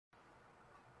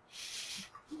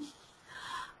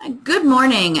Good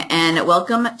morning and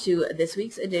welcome to this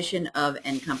week's edition of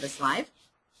NCompass Live.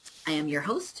 I am your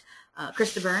host,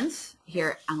 Krista Burns,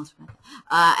 here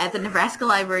at the Nebraska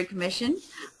Library Commission.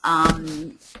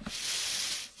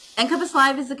 NCompass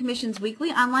Live is the Commission's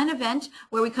weekly online event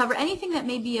where we cover anything that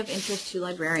may be of interest to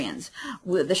librarians.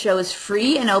 The show is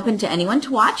free and open to anyone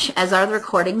to watch, as are the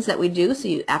recordings that we do,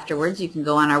 so afterwards you can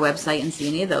go on our website and see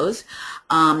any of those.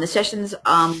 The sessions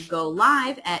go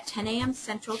live at 10 a.m.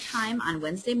 Central Time on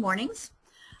Wednesday mornings.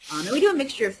 And we do a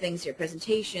mixture of things here,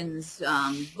 presentations,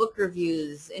 book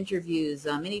reviews, interviews,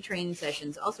 mini training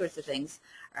sessions, all sorts of things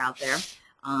are out there.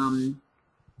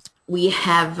 We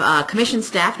have commission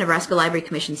staff, Nebraska Library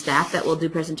Commission staff, that will do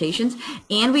presentations,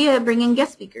 and we bring in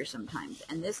guest speakers sometimes.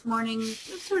 And this morning,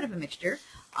 it's sort of a mixture.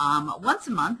 Once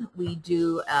a month, we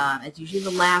do, it's usually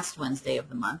the last Wednesday of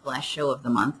the month, last show of the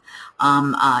month,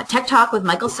 Tech Talk with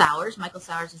Michael Sauers. Michael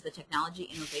Sauers is the Technology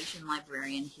Innovation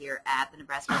Librarian here at the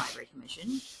Nebraska Library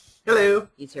Commission. Hello.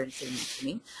 He's here sitting next to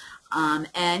me.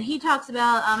 And he talks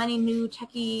about any new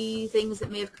techie things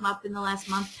that may have come up in the last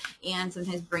month, and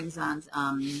sometimes brings on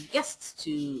guests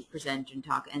to present and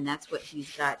talk, and that's what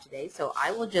he's got today. So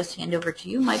I will just hand over to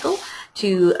you, Michael,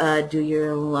 to do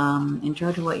your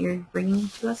intro to what you're bringing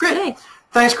to us today.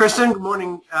 Thanks, Kristen. Good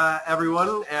morning,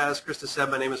 everyone. As Krista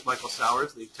said, my name is Michael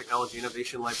Sauers, the Technology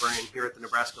Innovation Librarian here at the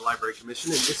Nebraska Library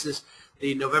Commission, and this is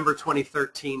the November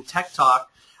 2013 Tech Talk.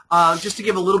 Just to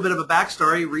give a little bit of a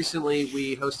backstory, recently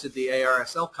we hosted the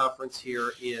ARSL conference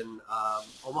here in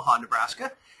Omaha,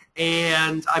 Nebraska,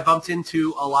 and I bumped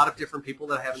into a lot of different people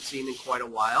that I haven't seen in quite a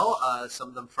while, some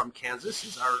of them from Kansas,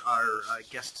 as our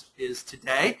guest is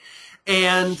today.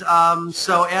 And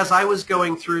so as I was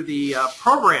going through the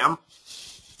program,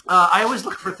 I always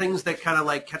look for things that kind of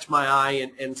like catch my eye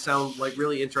and sound like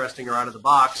really interesting or out of the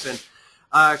box. And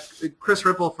Chris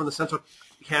Rippel from the Central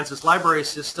Kansas Library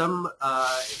System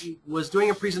was doing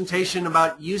a presentation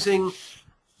about using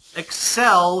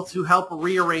Excel to help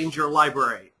rearrange your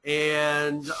library.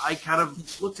 And I kind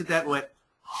of looked at that and went,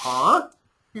 huh?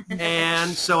 And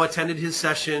so attended his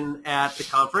session at the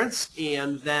conference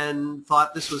and then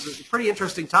thought this was a pretty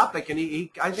interesting topic, and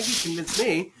I think he convinced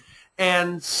me.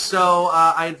 And so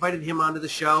I invited him onto the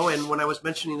show, and when I was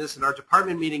mentioning this in our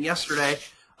department meeting yesterday,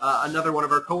 another one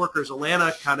of our coworkers,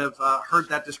 Alana, kind of heard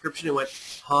that description and went,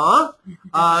 huh?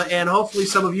 And hopefully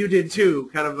some of you did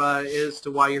too, kind of as to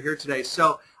why you're here today.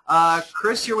 So,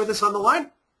 Chris, you're with us on the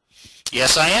line?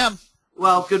 Yes, I am.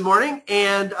 Well, good morning.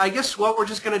 And I guess what we're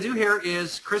just going to do here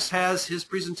is Chris has his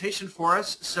presentation for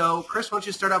us. So, Chris, why don't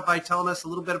you start out by telling us a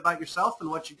little bit about yourself and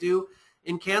what you do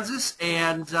in Kansas,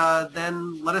 and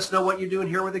then let us know what you're doing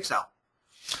here with Excel.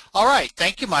 All right.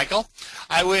 Thank you, Michael.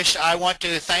 I want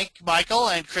to thank Michael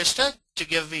and Krista to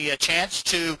give me a chance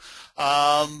to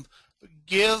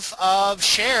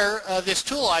share this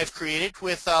tool I've created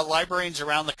with librarians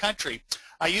around the country.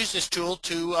 I use this tool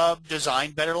to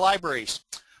design better libraries.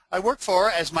 I work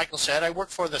for, as Michael said, I work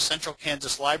for the Central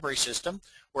Kansas Library System.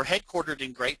 We're headquartered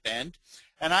in Great Bend,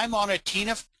 and I'm on a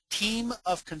team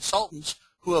of consultants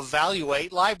who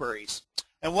evaluate libraries.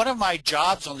 And one of my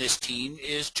jobs on this team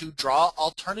is to draw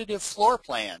alternative floor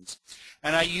plans.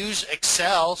 And I use an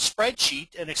Excel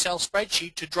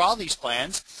spreadsheet to draw these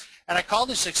plans. And I call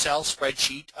this Excel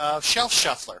spreadsheet Shelf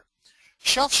Shuffler.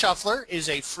 Shelf Shuffler is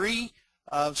a free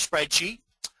spreadsheet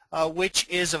which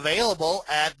is available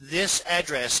at this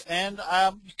address. And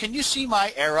can you see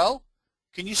my arrow?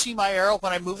 Can you see my arrow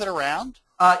when I move it around?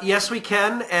 Yes, we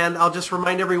can, and I'll just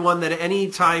remind everyone that any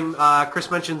time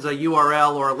Chris mentions a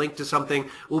URL or a link to something,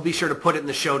 we'll be sure to put it in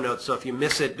the show notes, so if you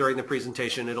miss it during the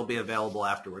presentation, it'll be available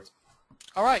afterwards.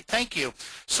 All right, thank you.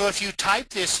 So if you type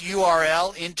this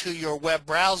URL into your web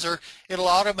browser, it'll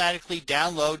automatically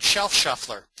download Shelf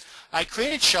Shuffler. I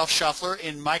created Shelf Shuffler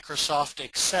in Microsoft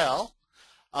Excel.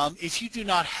 If you do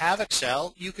not have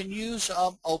Excel, you can use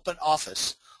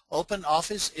OpenOffice.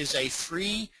 OpenOffice is a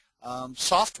free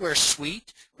software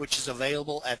suite which is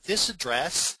available at this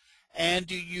address, and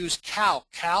you use Calc.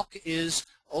 Calc is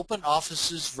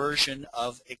OpenOffice's version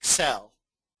of Excel.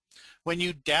 When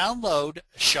you download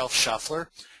Shelf Shuffler,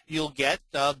 you'll get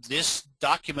this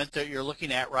document that you're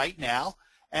looking at right now,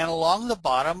 and along the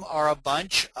bottom are a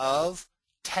bunch of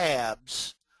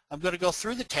tabs. I'm going to go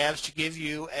through the tabs to give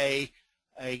you a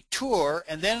tour,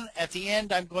 and then at the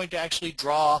end I'm going to actually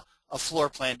draw a floor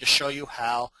plan to show you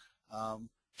how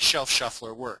Shelf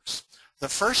Shuffler works. The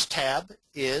first tab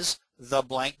is the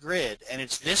blank grid, and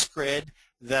it's this grid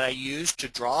that I use to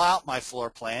draw out my floor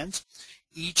plans.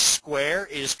 Each square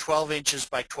is 12 inches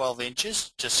by 12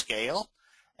 inches to scale,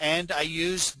 and I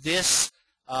use this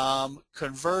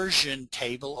conversion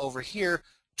table over here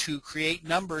to create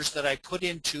numbers that I put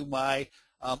into my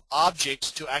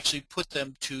objects to actually put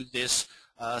them to this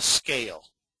scale.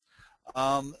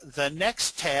 The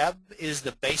next tab is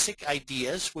the basic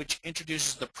ideas, which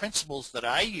introduces the principles that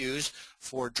I use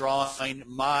for drawing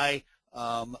my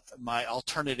my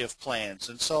alternative plans.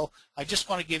 And so I just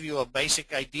want to give you a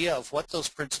basic idea of what those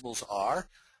principles are.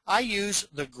 I use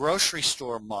the grocery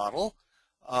store model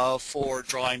for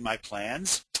drawing my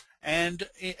plans, and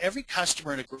every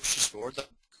customer in a grocery store, the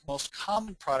most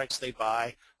common products they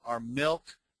buy are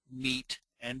milk, meat,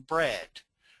 and bread.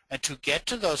 And to get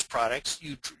to those products,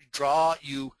 you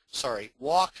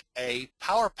walk a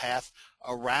power path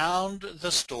around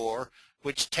the store,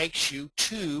 which takes you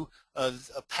to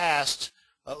those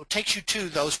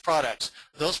products.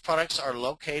 Those products are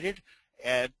located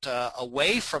at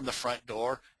away from the front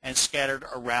door and scattered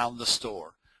around the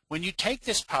store. When you take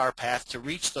this power path to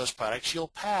reach those products, you'll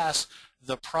pass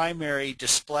the primary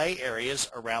display areas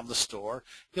around the store.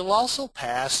 You'll also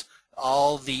pass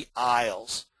all the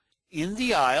aisles. In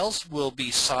the aisles will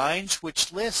be signs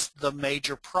which list the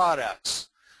major products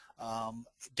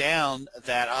down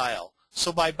that aisle.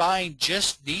 So by buying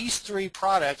just these 3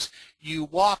 products, you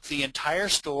walk the entire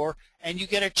store and you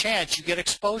get a chance, you get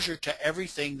exposure to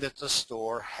everything that the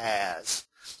store has.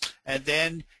 And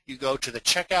then you go to the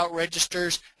checkout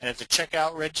registers, and at the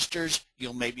checkout registers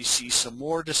you'll maybe see some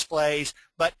more displays.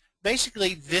 But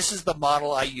basically this is the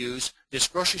model I use. This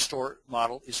grocery store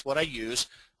model is what I use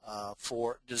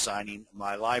for designing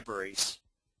my libraries.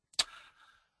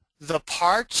 The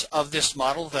parts of this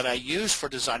model that I use for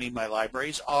designing my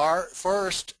libraries are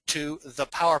first to the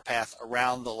power path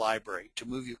around the library, to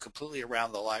move you completely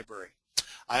around the library.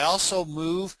 I also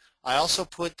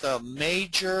put the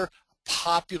major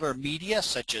popular media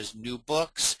such as new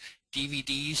books,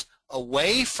 DVDs,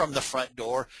 away from the front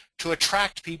door to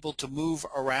attract people to move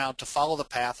around, to follow the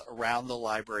path around the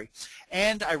library.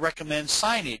 And I recommend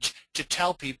signage to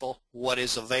tell people what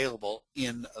is available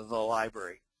in the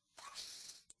library.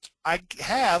 I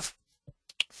have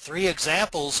 3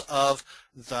 examples of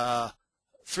the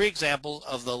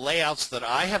layouts that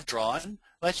I have drawn.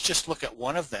 Let's just look at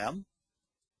one of them.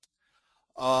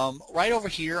 Right over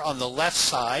here on the left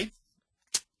side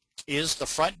is the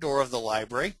front door of the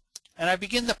library, and I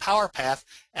begin the power path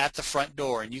at the front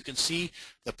door, and you can see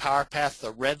the power path,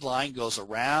 the red line goes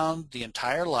around the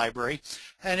entire library,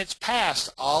 and it's past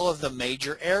all of the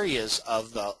major areas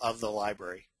of the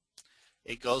library.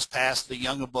 It goes past the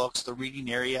young books, the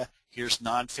reading area. Here's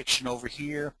nonfiction over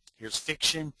here. Here's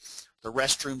fiction. The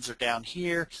restrooms are down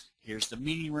here. Here's the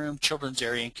meeting room, children's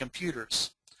area, and computers.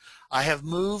 I have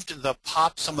moved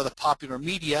some of the popular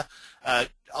media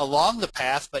along the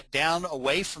path, but down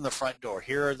away from the front door.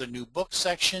 Here are the new book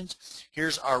sections.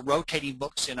 Here's our rotating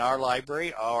books in our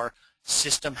library. Our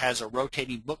system has a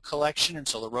rotating book collection, and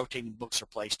so the rotating books are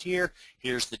placed here.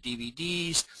 Here's the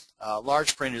DVDs.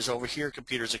 Large print is over here,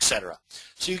 computers, etc.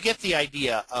 So you get the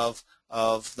idea of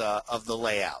the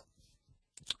layout.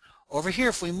 Over here,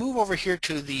 if we move over here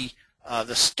to the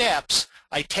steps,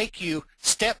 I take you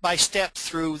step by step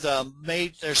through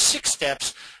there's 6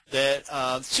 steps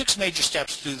that 6 major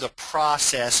steps through the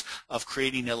process of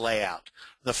creating a layout.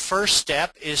 The first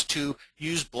step is to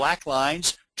use black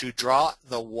lines to draw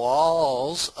the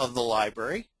walls of the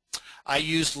library. I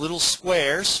use little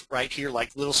squares right here,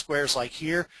 like little squares like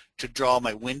here, to draw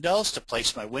my windows, to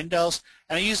place my windows.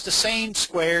 And I use the same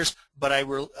squares, but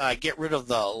I get rid of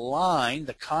the line,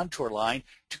 the contour line,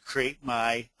 to create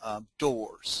my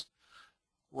doors.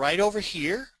 Right over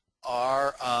here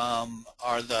are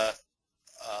the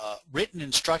written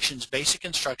instructions, basic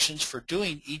instructions for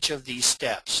doing each of these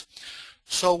steps.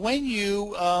 So when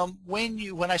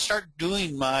I start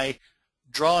doing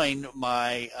drawing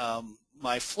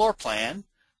my floor plan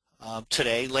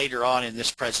later on in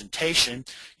this presentation,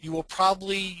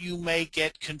 you may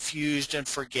get confused and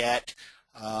forget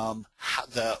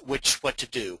what to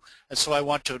do. And so I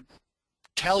want to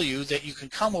tell you that you can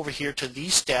come over here to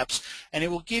these steps and it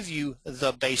will give you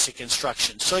the basic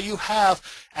instructions. So you have,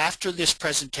 after this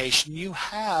presentation, you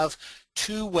have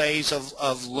 2 ways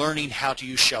of learning how to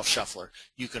use Shelf Shuffler.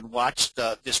 You can watch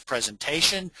this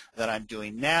presentation that I'm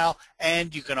doing now,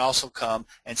 and you can also come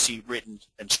and see written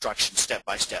instructions step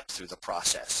by step through the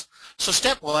process. So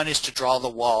step 1 is to draw the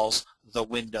walls, the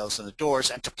windows, and the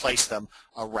doors, and to place them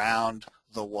around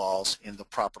the walls in the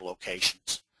proper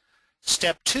locations.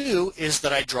 Step 2 is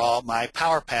that I draw my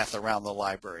power path around the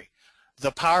library.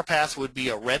 The power path would be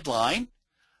a red line,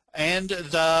 and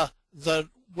the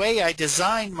way I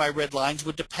design my red lines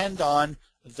would depend on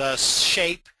the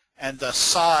shape and the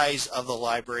size of the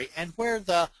library and where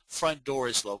the front door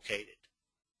is located.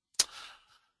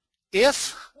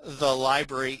 If the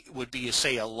library would be,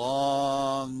 say, a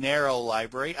long, narrow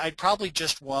library, I'd probably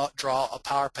just draw a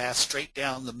power path straight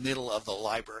down the middle of the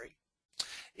library.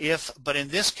 But in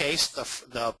this case,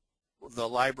 the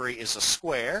library is a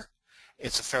square.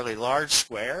 It's a fairly large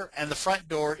square, and the front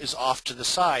door is off to the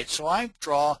side. So I'm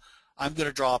going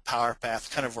to draw a power path,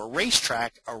 kind of a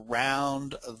racetrack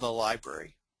around the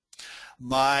library.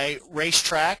 My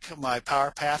racetrack, my power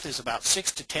path, is about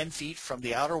 6 to 10 feet from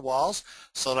the outer walls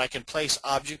so that I can place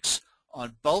objects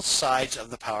on both sides of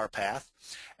the power path.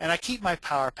 And I keep my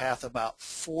power path about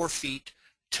 4 feet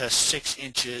to 6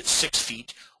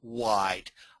 feet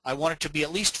wide. I want it to be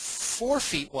at least 4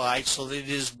 feet wide so that it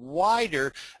is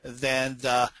wider than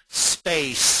the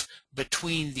space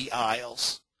between the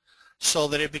aisles, so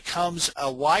that it becomes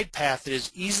a wide path that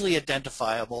is easily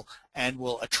identifiable and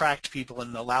will attract people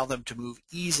and allow them to move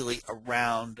easily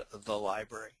around the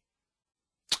library.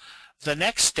 The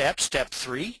next step, step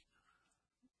 3,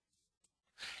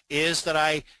 is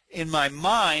that in my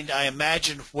mind, I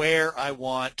imagine where I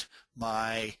want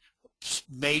my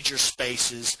major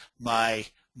spaces, my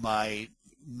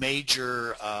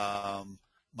major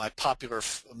my popular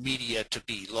media to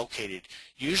be located.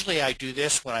 Usually I do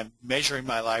this when I'm measuring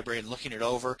my library and looking it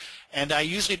over, and I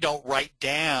usually don't write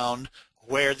down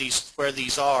where these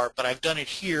are, but I've done it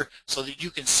here so that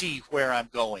you can see where I'm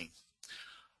going.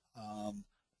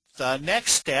 The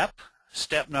next step,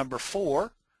 step number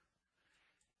 4,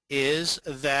 is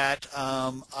that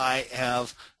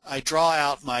I draw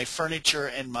out my furniture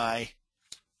and I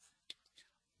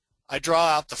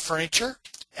draw out the furniture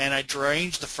and I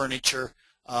arrange the furniture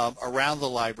around the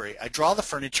library. I draw the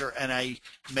furniture and I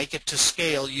make it to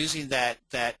scale using that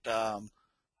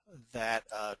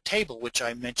table which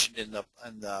I mentioned in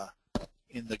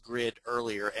the grid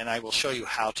earlier, and I will show you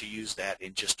how to use that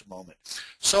in just a moment.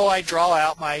 So I draw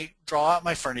out my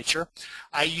furniture.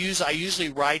 I usually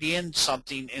write in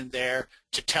something in there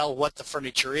to tell what the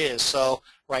furniture is. So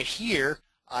right here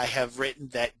I have written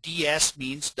that DS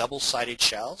means double-sided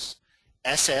shelves.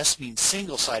 SS means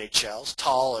single-sided shelves,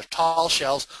 tall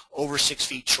shelves over 6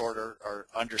 feet, short or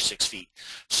under 6 feet.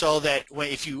 So that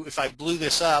if I blew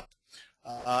this up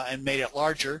and made it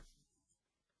larger,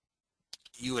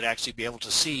 you would actually be able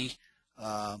to see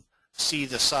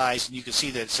the size, and you can see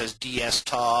that it says DS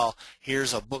tall.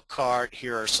 Here's a book cart.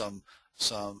 Here are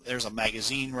there's a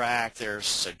magazine rack. There's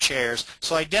some chairs.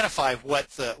 So identify what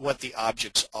the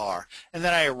objects are, and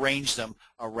then I arrange them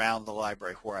around the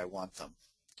library where I want them.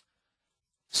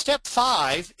 Step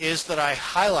 5 is that I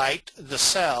highlight the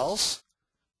cells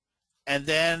and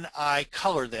then I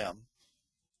color them.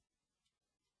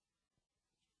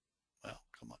 Well,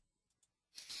 come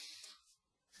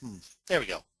on. There we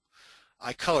go.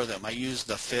 I color them. I use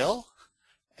the fill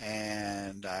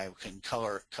and I can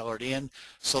color it in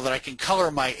so that I can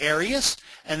color my areas,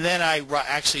 and then I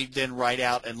actually then write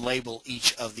out and label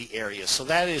each of the areas. So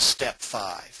that is step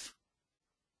 5.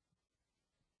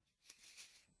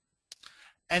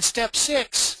 And step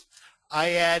 6,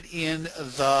 I add in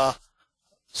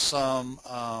some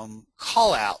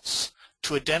call-outs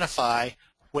to identify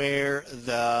where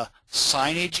the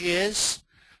signage is,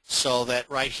 so that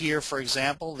right here, for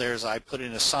example, I put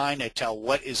in a sign. I tell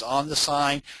what is on the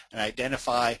sign and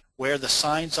identify where the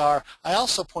signs are. I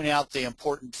also point out the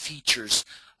important features,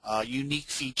 unique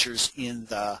features in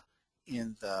the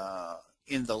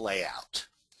layout.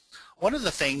 One of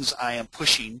the things I'm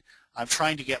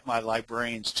trying to get my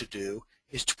librarians to do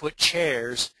is to put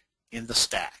chairs in the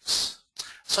stacks.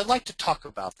 So I'd like to talk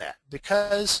about that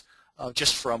because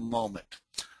just for a moment.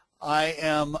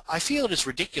 I feel it is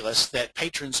ridiculous that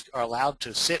patrons are allowed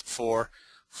to sit for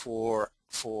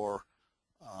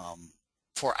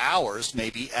hours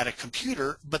maybe at a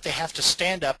computer, but they have to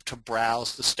stand up to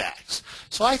browse the stacks.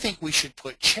 So I think we should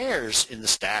put chairs in the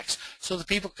stacks so that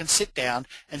people can sit down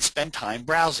and spend time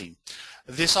browsing.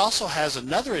 This also has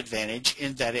another advantage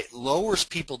in that it lowers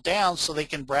people down so they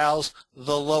can browse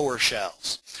the lower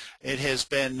shelves. It has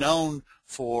been known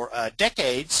for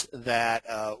decades that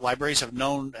libraries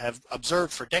have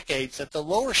observed for decades that the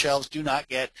lower shelves do not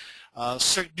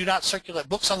circulate.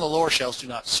 Books on the lower shelves do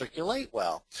not circulate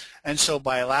well, and so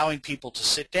by allowing people to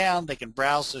sit down, they can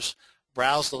browse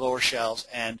the lower shelves,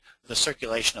 and the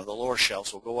circulation of the lower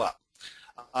shelves will go up.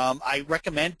 I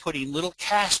recommend putting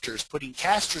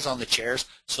casters on the chairs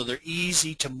so they're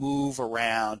easy to move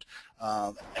around,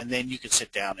 and then you can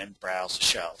sit down and browse the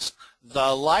shelves.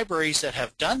 The libraries that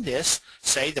have done this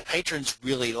say the patrons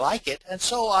really like it, and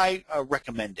so I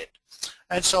recommend it.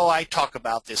 And so I talk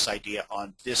about this idea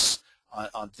on this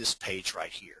page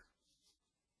right here.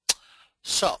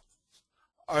 So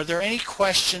Are there any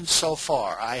questions so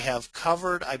far? I have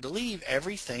covered, I believe,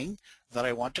 everything that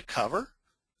I want to cover.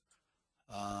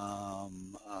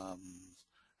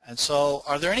 And so,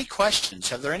 are there any questions?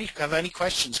 Have any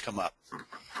questions come up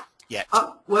yet?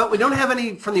 Well, we don't have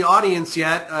any from the audience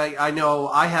yet. I know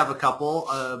I have a couple,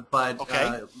 but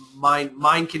okay.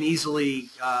 Mine can easily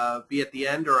be at the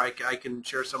end, or I can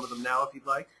share some of them now if you'd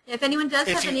like. If anyone does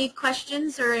have any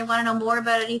questions or want to know more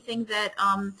about anything that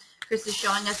Chris is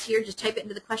showing us here, just type it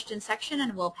into the question section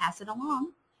and we'll pass it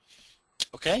along.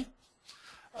 Okay.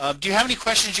 Do you have any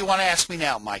questions you want to ask me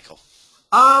now, Michael?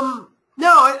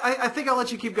 No, I think I'll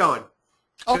let you keep going.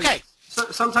 Okay.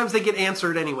 Sometimes they get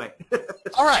answered anyway.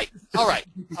 All right. All right.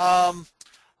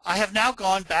 I have now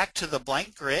gone back to the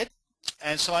blank grid,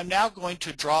 and so I'm now going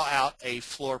to draw out a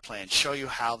floor plan, show you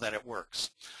how that it works.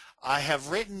 I have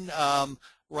written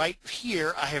right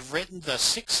here, I have written the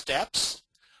 6 steps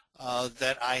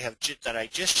that I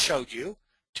just showed you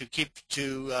to keep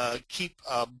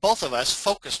both of us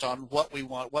focused on what we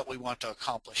want to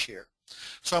accomplish here.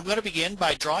 So I'm going to begin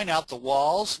by drawing out the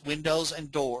walls, windows,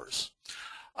 and doors.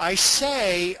 I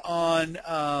say on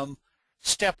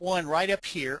step 1 right up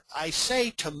here, I say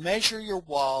to measure your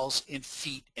walls in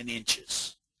feet and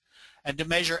inches, and to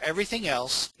measure everything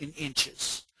else in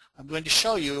inches. I'm going to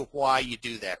show you why you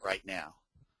do that right now.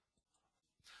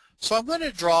 So I'm going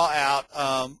to draw out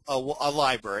a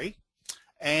library,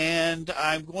 and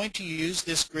I'm going to use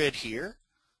this grid here.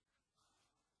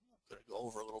 I'm going to go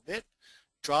over a little bit,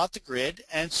 draw out the grid,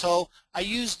 and so I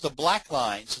use the black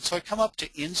lines. And so I come up to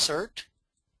Insert,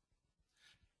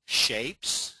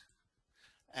 Shapes,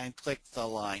 and click the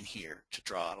line here to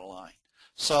draw out a line.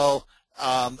 So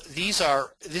each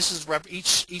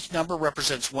number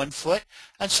represents 1 foot,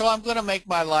 and so I'm going to make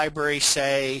my library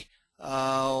say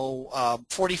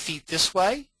 40 feet this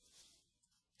way.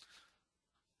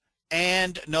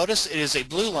 And notice it is a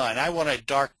blue line. I want a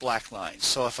dark black line.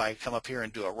 So if I come up here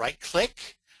and do a right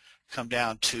click, come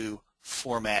down to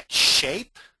Format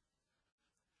Shape,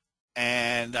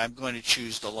 and I'm going to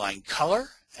choose the line color,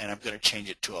 and I'm going to change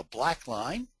it to a black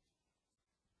line.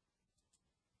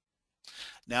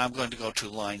 Now I'm going to go to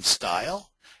Line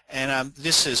Style, and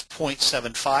this is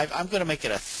 0.75. I'm going to make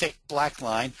it a thick black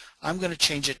line. I'm going to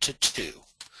change it to 2.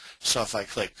 So if I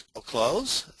click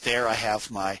Close, there I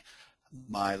have my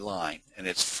line, and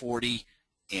it's 40.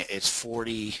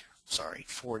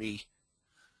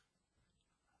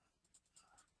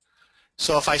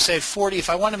 So if I say 40, if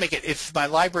I want to make it, if my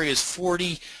library is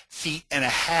 40 feet and a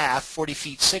half, 40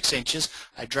 feet 6 inches,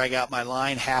 I drag out my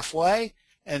line halfway,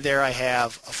 and there I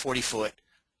have a 40-foot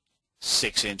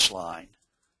 6-inch line.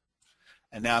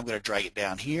 And now I'm going to drag it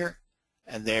down here,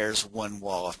 and there's one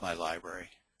wall of my library.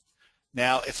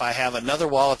 Now if I have another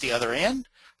wall at the other end,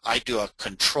 I do a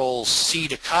Control-C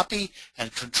to copy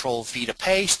and Control-V to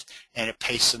paste, and it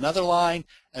pastes another line,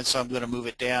 and so I'm going to move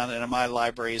it down, and my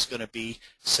library is going to be,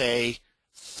 say,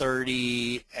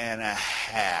 30 and a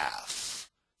half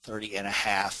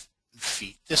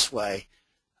feet this way,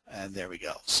 and there we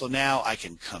go. So now I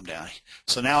can come down.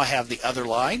 So now I have the other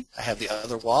line, I have the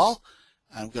other wall.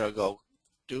 I'm going to go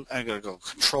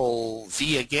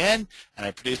Control-V again, and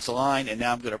I produce the line, and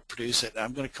now I'm going to produce it. And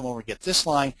I'm going to come over and get this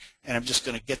line, and I'm just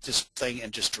going to get this thing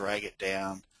and just drag it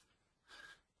down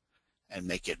and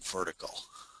make it vertical.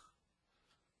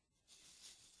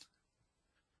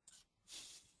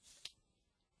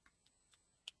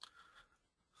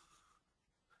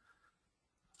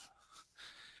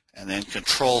 And then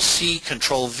Control-C,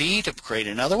 Control-V to create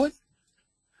another one.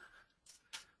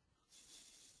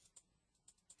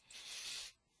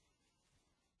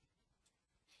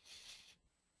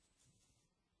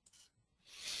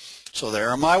 So there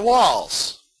are my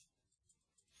walls.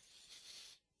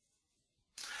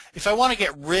 If I want to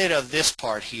get rid of this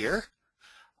part here,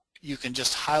 you can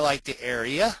just highlight the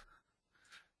area,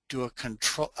 do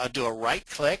a right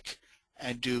click,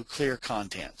 and do Clear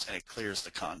Contents, and it clears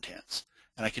the contents.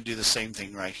 And I can do the same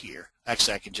thing right here.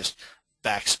 Actually, I can just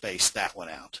backspace that one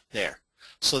out. There.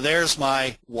 So there's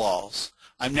my walls.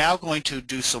 I'm now going to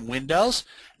do some windows.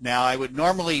 Now I would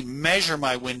normally measure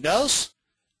my windows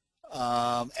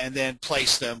and then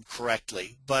place them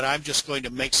correctly. But I'm just going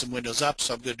to make some windows up,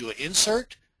 so I'm going to do an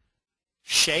Insert,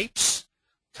 Shapes,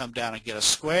 come down and get a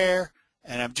square,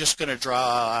 and I'm just going to draw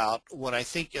out what I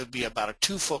think would be about a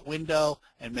 2-foot window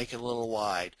and make it a little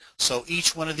wide. So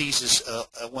each one of these is,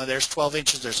 when there's 12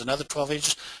 inches, there's another 12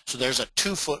 inches, so there's a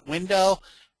 2-foot window,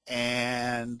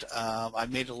 and I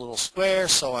made a little square,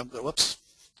 so I'm going to,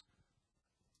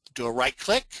 do a right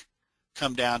click,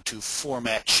 come down to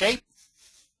Format Shape,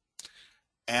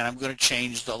 and I'm going to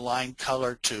change the line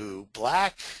color to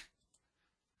black,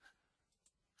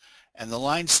 And the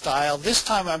line style, this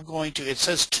time I'm going to, it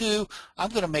says 2, I'm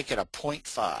going to make it a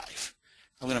 0.5.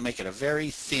 I'm going to make it a very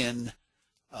thin,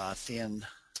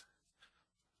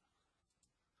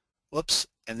 whoops,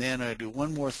 and then I do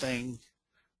one more thing,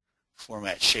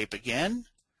 format shape again,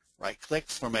 right click,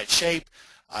 format shape.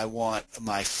 I want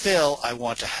my fill, I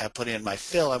want to have put in my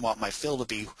fill, I want my fill to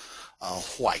be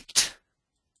white.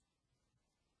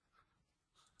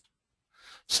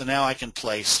 So now I can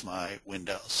place my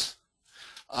windows.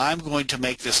 I'm going to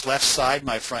make this left side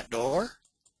my front door.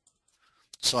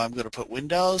 So I'm going to put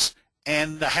windows,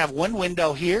 and I have one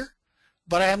window here,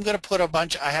 but I am going to put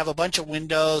I have a bunch of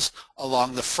windows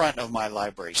along the front of my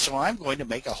library. So I'm going to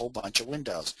make a whole bunch of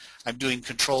windows. I'm doing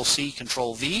Control C,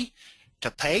 Control V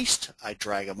to paste. I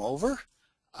drag them over.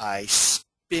 I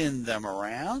spin them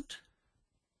around.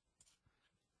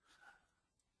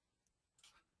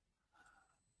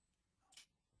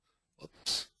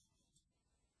 Whoops.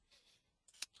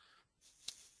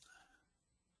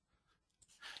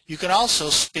 You can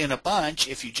also spin a bunch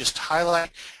if you just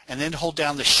highlight and then hold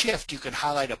down the shift. You can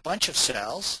highlight a bunch of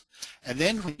cells, and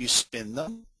then when you spin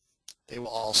them, they will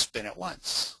all spin at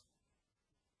once.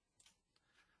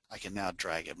 I can now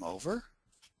drag them over,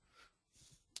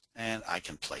 and I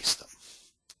can place them.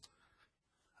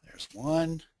 There's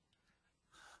one.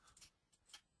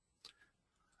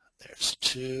 There's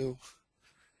two.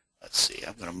 Let's see,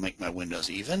 I'm going to make my windows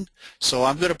even. So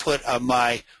I'm going to put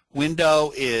my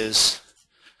window is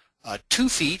 2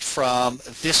 feet from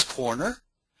this corner,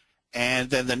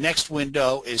 and then the next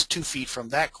window is 2 feet from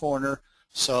that corner.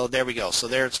 So there we go. So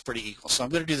there it's pretty equal. So I'm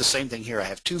going to do the same thing here. I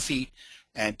have 2 feet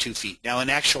and 2 feet. Now in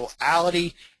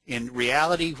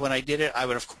reality, when I did it, I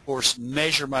would of course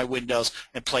measure my windows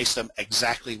and place them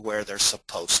exactly where they're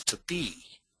supposed to be.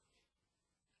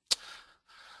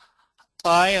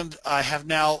 I have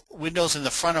now windows in the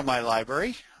front of my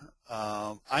library.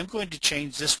 I'm going to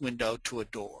change this window to a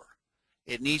door.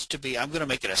 It needs to be, I'm going to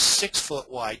make it a 6-foot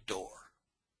wide door.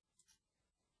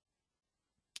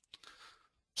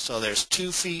 So there's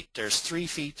 2 feet, there's 3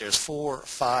 feet, there's 4,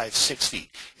 5, 6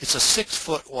 feet. It's a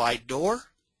 6-foot wide door.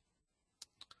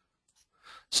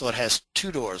 So it has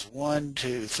 2 doors, 1,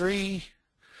 2, 3,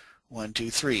 1, 2,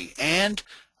 3. And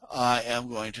I am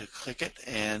going to click it,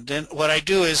 and then what I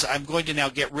do is I'm going to now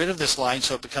get rid of this line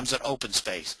so it becomes an open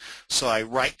space. So I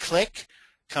right click,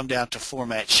 come down to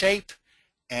format shape,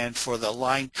 and for the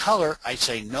line color I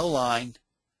say no line,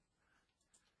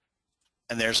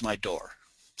 and there's my door.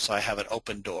 So I have an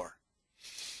open door.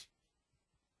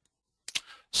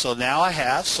 So now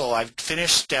I've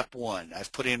finished step 1.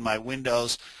 I've put in my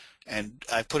windows, and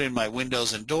I've put in my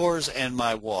windows and doors and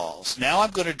my walls. Now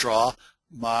I'm going to draw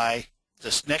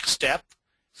this next step.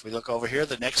 If we look over here,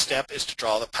 the next step is to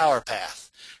draw the power path.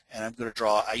 And I'm going to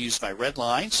draw, I use my red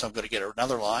line, so I'm going to get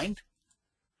another line.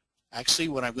 Actually,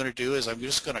 what I'm going to do is I'm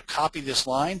just going to copy this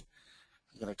line.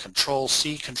 I'm going to Control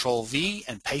C, Control V,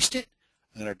 and paste it.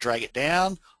 I'm going to drag it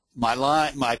down.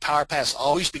 My power paths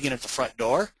always begin at the front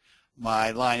door. My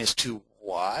line is too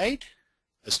wide.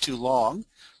 It's too long,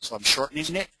 so I'm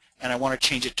shortening it, and I want to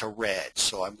change it to red.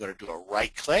 So I'm going to do a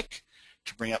right click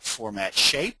to bring up format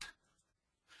shape.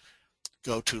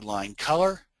 Go to line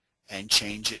color and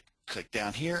change it, click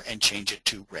down here and change it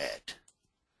to red.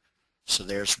 So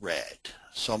there's red.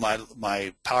 So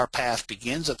my power path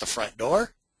begins at the front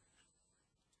door,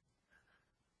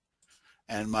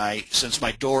 and since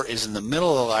my door is in the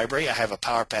middle of the library, I have a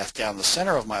power path down the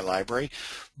center of my library,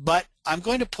 but I'm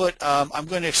going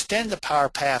to extend the power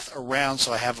path around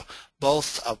so I have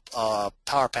both a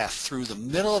power path through the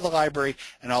middle of the library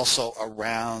and also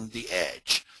around the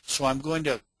edge. So I'm going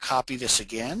to copy this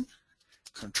again,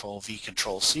 Control V,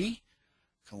 Control C,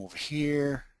 come over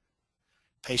here,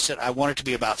 paste it. I want it to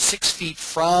be about 6 feet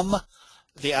from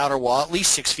the outer wall, at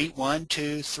least 6 feet, 1,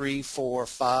 2, 3, 4,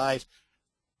 5,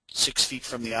 6 feet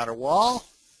from the outer wall.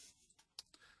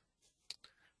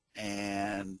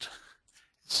 And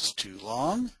this is too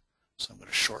long, so I'm going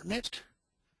to shorten it.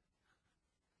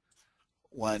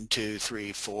 1, 2,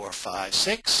 3, 4, 5,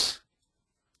 6.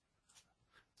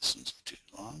 This one's too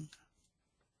long.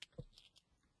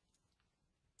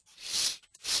 It's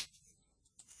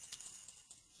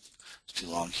too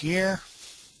long here.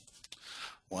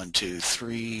 1, 2,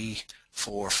 3,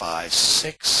 4, 5,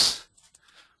 6.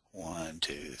 1,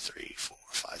 2, 3, 4,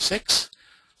 5, 6.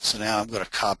 So now I'm going to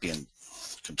copy and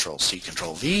Control C,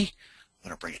 Control V. I'm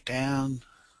going to bring it down.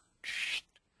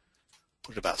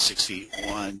 Put it about 6 feet.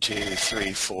 1, 2,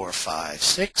 3, 4, 5,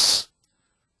 6.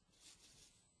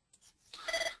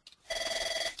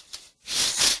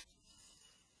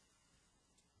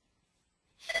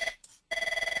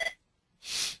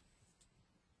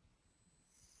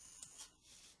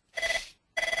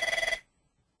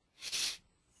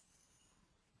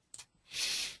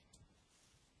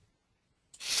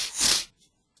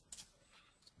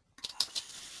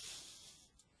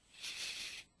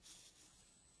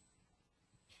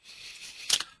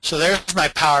 So there's my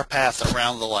power path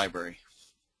around the library.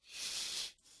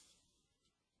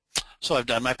 So I've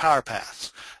done my power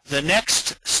paths. The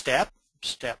next step,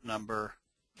 step number,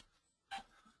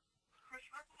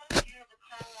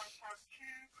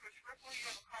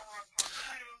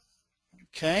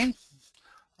 okay.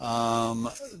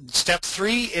 Step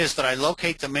 3 is that I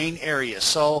locate the main area.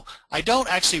 So I don't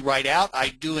actually write out. I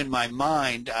do in my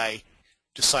mind. I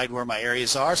decide where my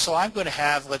areas are. So I'm going to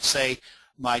have, let's say,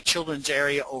 my children's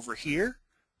area over here.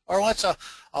 Or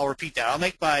I'll repeat that. I'll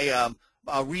make my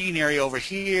reading area over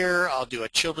here. I'll do a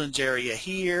children's area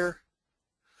here.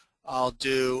 I'll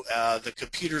do the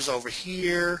computers over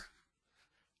here.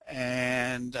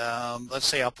 And let's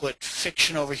say I'll put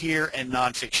fiction over here and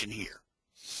nonfiction here.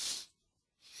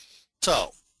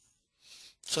 So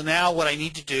now what I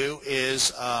need to do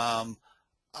is I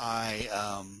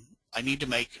need to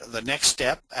make the next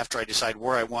step after I decide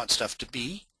where I want stuff to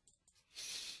be.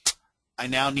 I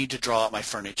now need to draw out my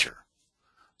furniture.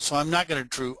 So I'm not going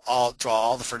to draw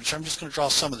all the furniture. I'm just going to draw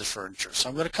some of the furniture. So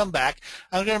I'm going to come back.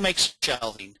 I'm going to make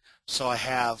shelving. So I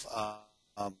have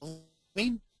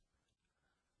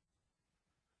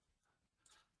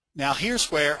now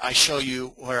here's where I show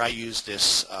you where I use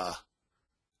this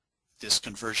this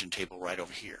conversion table right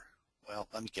over here. Well,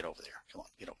 let me get over there. Come on,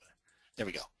 get over there. There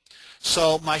we go.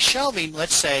 So my shelving,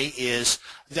 let's say, is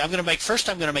I'm going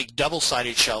to make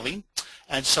double-sided shelving,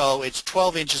 and so it's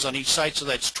 12 inches on each side, so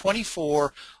that's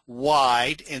 24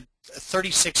 wide and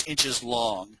 36 inches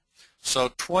long. So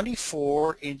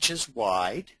 24 inches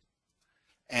wide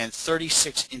and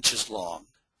 36 inches long.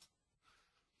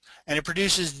 And it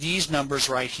produces these numbers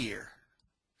right here.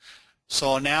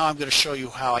 So now I'm going to show you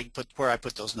where I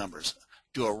put those numbers.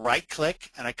 Do a right click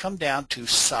and I come down to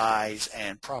size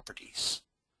and properties.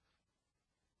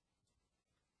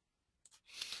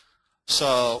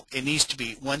 So it needs to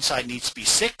be, one side needs to be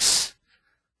 6.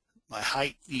 My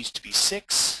height needs to be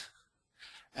 6.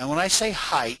 And when I say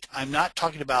height, I'm not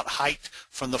talking about height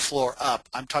from the floor up.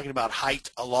 I'm talking about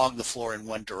height along the floor in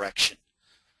one direction.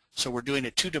 So we're doing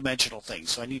a two-dimensional thing.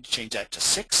 So I need to change that to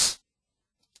 6.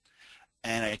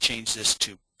 And I change this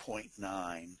to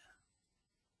 0.9.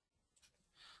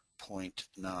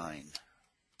 0.9.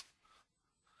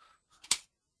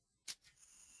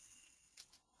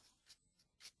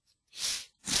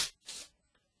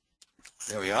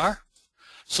 There we are.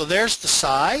 So there's the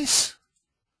size,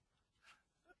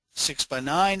 6 by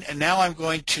 9, and now I'm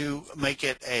going to make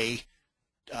it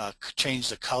change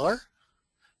the color,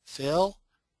 fill,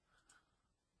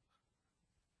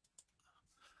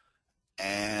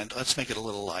 and let's make it a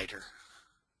little lighter.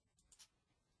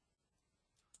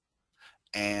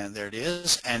 And there it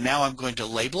is. And now I'm going to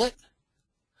label it,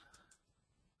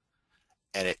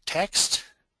 edit text,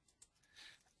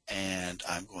 and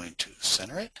I'm going to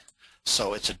center it.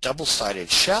 So it's a double-sided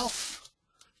shelf.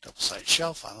 Double-sided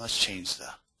shelf. Let's change the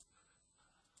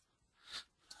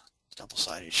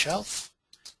double-sided shelf.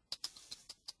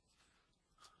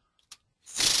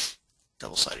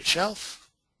 Double-sided shelf.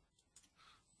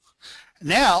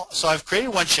 Now, so I've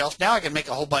created one shelf. Now I can make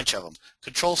a whole bunch of them.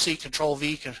 Control-C,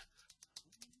 Control-V.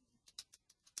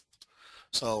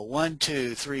 So 1,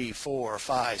 2, 3, 4,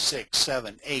 5, 6,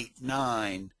 7, 8,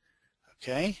 9.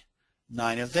 Okay,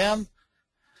 9 of them.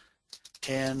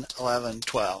 10, 11,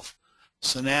 12.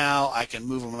 So now I can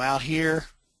move them out here,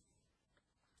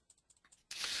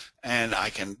 and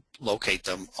I can locate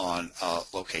them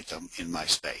in my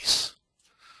space.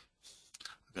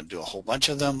 I'm going to do a whole bunch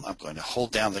of them. I'm going to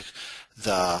hold down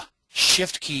the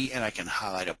Shift key, and I can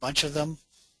highlight a bunch of them.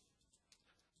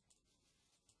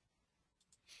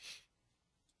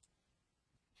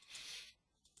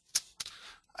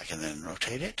 I can then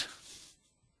rotate it.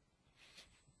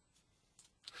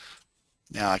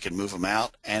 Now I can move them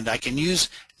out, and I can use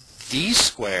these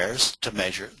squares to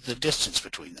measure the distance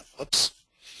between them. Whoops.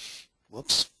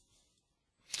 Whoops.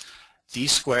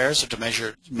 These squares are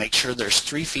to make sure there's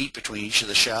 3 feet between each of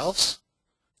the shelves.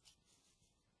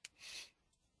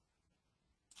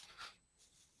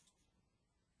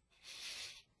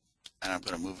 And I'm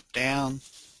going to move it down.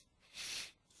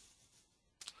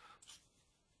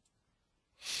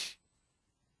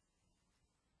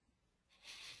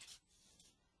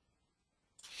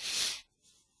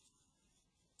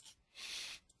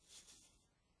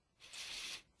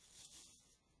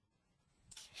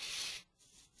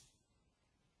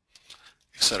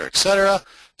 Etc., etc.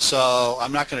 So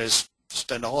I'm not going to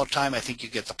spend a whole lot of time. I think you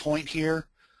get the point here.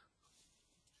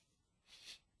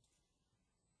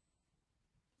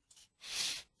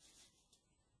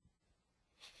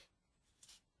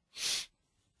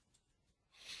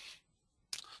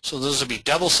 So those would be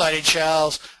double-sided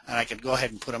shelves, and I can go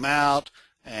ahead and put them out,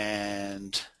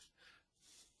 and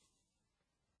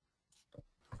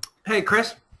Hey,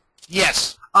 Chris.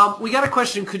 Yes. We got a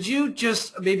question. Could you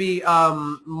just maybe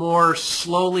more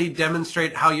slowly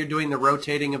demonstrate how you're doing the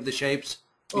rotating of the shapes?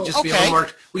 Oh, Just be a little more.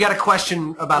 We got a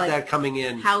question about that coming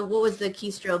in. What was the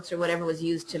keystrokes or whatever was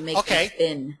used to make them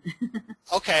spin?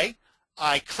 Okay.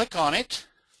 I click on it,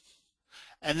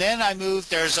 and then I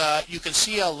move. You can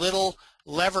see a little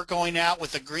lever going out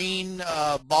with a green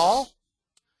ball.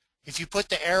 If you put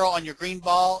the arrow on your green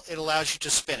ball, it allows you to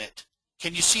spin it.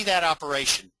 Can you see that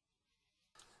operation?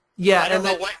 Yeah, I don't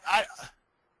know what.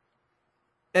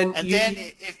 And then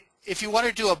if you want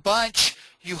to do a bunch,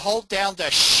 you hold down the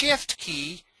Shift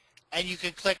key, and you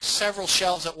can click several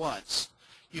shelves at once.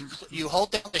 You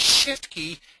hold down the Shift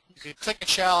key, you can click a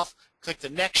shelf, click the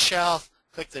next shelf,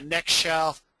 click the next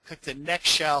shelf, click the next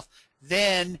shelf.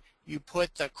 Then you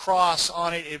put the cross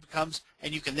on it. It becomes,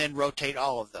 and you can then rotate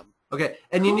all of them. Okay,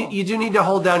 and you do need to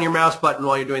hold down your mouse button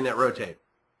while you're doing that rotate.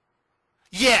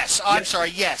 Yes, I'm sorry.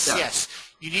 Yes, yes.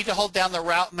 You need to hold down the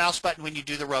mouse button when you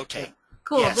do the rotate. Yeah.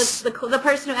 Cool. Yes. The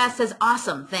person who asked says,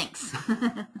 awesome, thanks.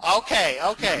 Okay.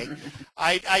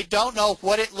 I don't know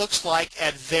what it looks like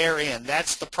at their end.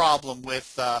 That's the problem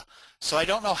with, so I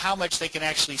don't know how much they can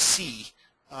actually see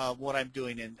what I'm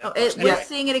doing. We're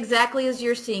seeing it exactly as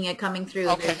you're seeing it coming through.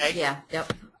 Okay. Yeah,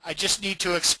 yep. I just need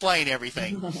to explain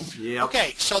everything. Yep.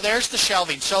 Okay, so there's the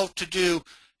shelving. So to do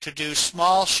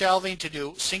small shelving, to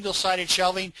do single-sided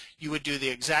shelving, you would do the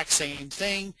exact same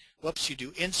thing. Whoops, you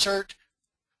do insert,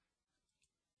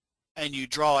 and you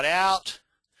draw it out,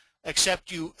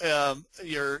 except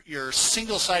your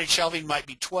single-sided shelving might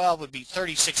be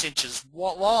 36 inches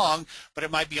long, but it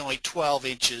might be only 12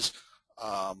 inches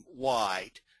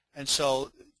wide. And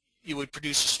so you would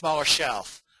produce a smaller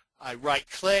shelf. I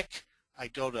right-click, I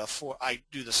do the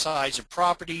size and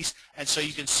properties, and so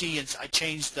you can see I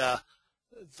changed to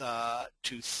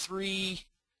 3,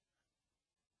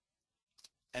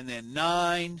 and then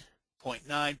 9.9,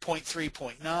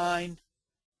 0.3.9,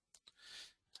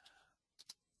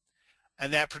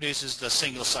 and that produces the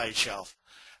single-sided shelf.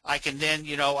 I can then,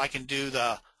 I can do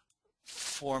the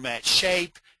format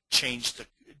shape, change the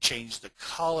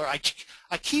color. I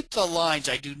keep the lines.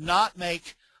 I do not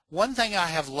make. One thing I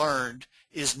have learned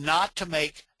is not to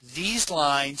make these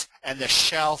lines and the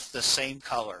shelf the same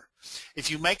color. If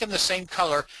you make them the same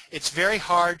color, it's very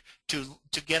hard to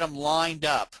get them lined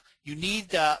up. You need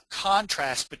the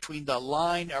contrast between the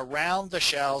line around the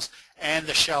shelves and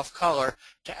the shelf color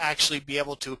to actually be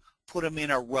able to put them in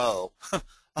a row.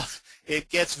 It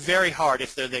gets very hard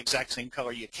if they're the exact same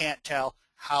color. You can't tell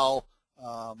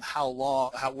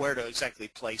where to exactly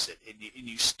place it, and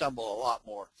you stumble a lot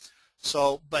more.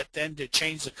 So, but then to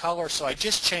change the color, so I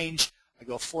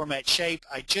go format shape,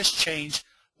 I just change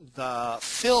the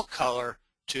fill color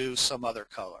to some other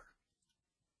color.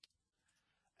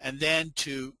 And then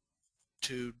to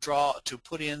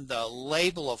put in the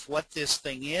label of what this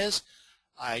thing is,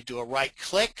 I do a right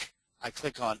click, I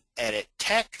click on edit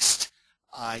text,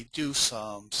 I do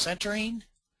some centering,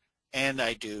 and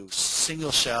I do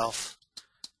single shelf.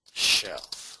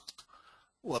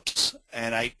 Whoops,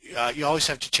 and you always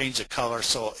have to change the color,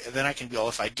 so then I can go,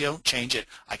 if I don't change it,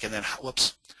 I can then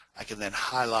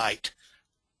highlight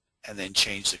and then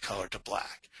change the color to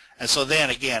black. And so then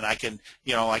again, I can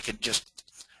just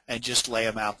lay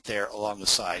them out there along the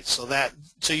sides. So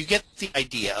you get the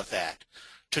idea of that.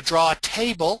 To draw a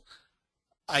table,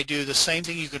 I do the same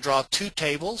thing. You can draw 2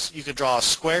 tables. You can draw a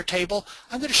square table.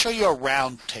 I'm going to show you a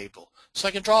round table. So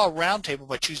I can draw a round table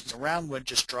by choosing the round one.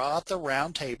 Just draw out the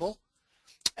round table.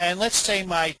 And let's say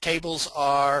my tables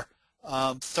are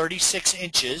 36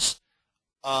 inches.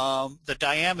 The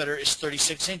diameter is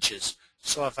 36 inches.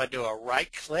 So if I do a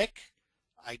right click,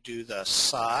 I do the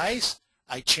size,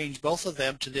 I change both of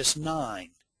them to this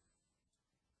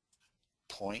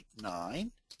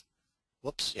 9.9.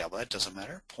 Whoops, yeah, well that doesn't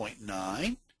matter,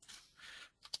 0.9.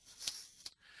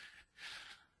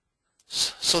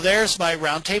 So there's my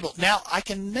round table. Now I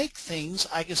can make things,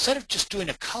 instead of just doing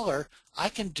a color, I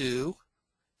can do,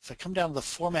 if I come down to the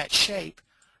format shape,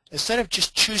 instead of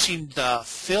just choosing the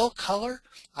fill color,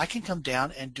 I can come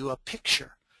down and do a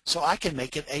picture. So I can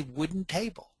make it a wooden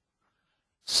table.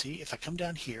 See, if I come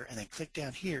down here and then click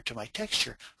down here to my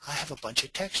texture, I have a bunch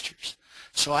of textures.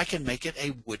 So I can make it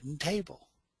a wooden table.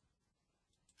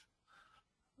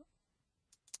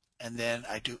 And then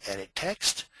I do edit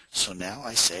text. So now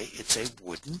I say it's a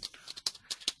wooden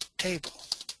table.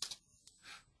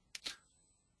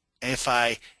 If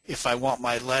I want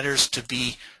my letters to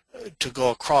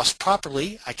go across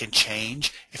properly, I can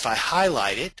change. If I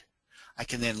highlight it, I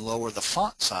can then lower the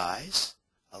font size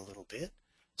a little bit.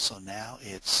 So now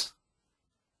it's,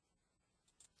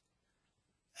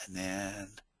 and then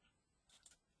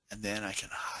and then I can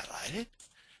highlight it,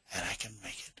 and I can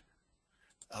make it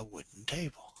a wooden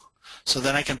table. So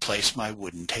then I can place my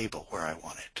wooden table where I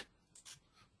want it.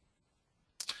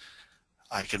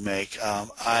 I can make,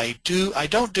 I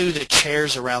don't do the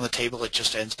chairs around the table. It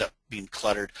just ends up being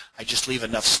cluttered. I just leave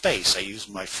enough space. I use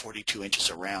my 42 inches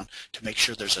around to make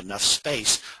sure there's enough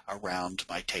space around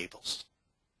my tables.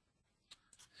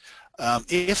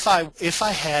 If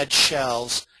I had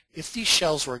shelves, if these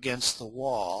shelves were against the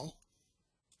wall,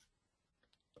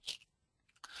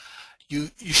 you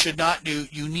should not do,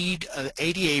 you need,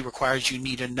 ADA requires you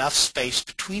need enough space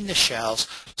between the shelves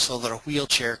so that a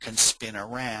wheelchair can spin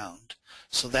around.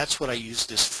 So that's what I use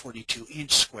this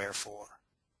 42-inch square for.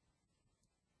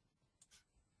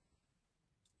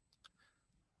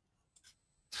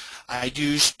 I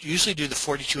usually do the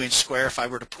 42-inch square. If I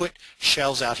were to put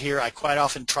shelves out here, I quite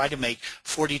often try to make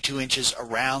 42 inches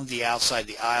around the outside,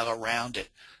 the aisle around it,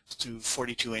 to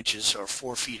 42 inches or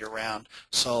 4 feet around,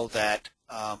 so that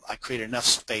I create enough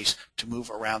space to move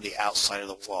around the outside of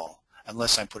the wall,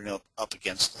 unless I'm putting it up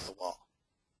against the wall.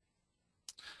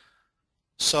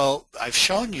 So I've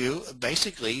shown you,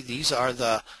 basically, these are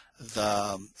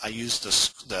I use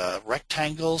the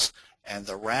rectangles and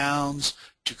the rounds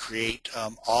to create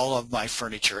all of my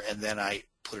furniture, and then I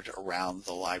put it around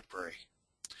the library.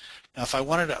 Now if I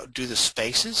wanted to do the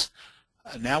spaces,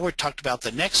 now we're talked about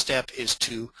the next step is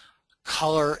to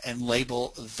color and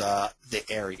label the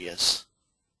areas.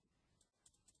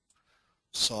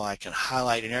 So I can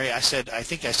highlight an area. I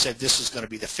think I said this is going to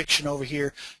be the fiction over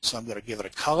here, so I'm going to give it a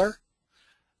color.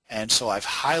 And so I've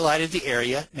highlighted the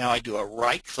area. Now I do a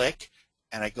right click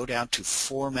and I go down to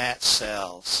Format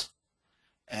Cells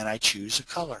and I choose a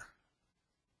color.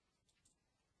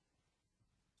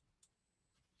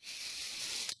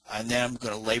 And then I'm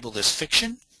going to label this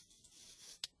fiction.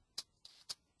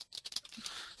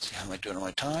 See how am I doing on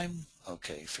my time?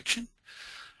 Okay, fiction.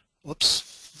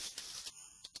 Whoops.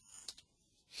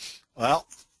 Well,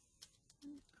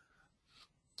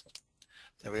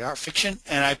 there we are, fiction,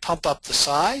 and I pump up the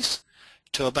size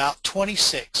to about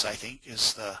 26, I think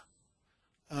is the,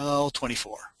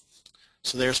 24.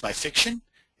 So there's my fiction.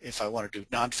 If I want to do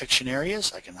non-fiction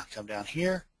areas, I can come down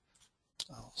here.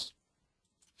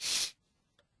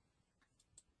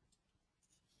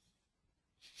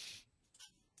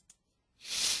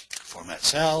 Format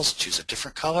cells, choose a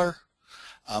different color.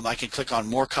 I can click on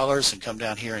more colors and come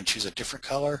down here and choose a different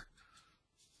color.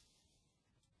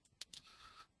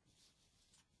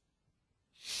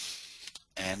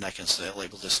 And I can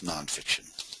label this nonfiction.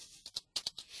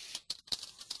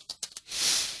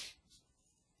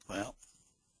 Well,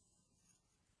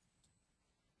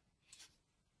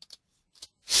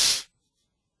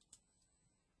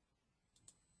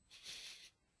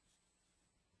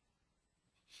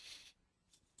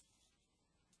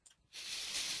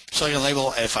 so I can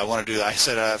label if I want to do. I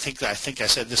think I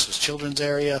said this was children's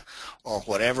area or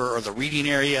whatever, or the reading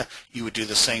area. You would do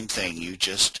the same thing. You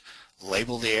just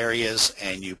label the areas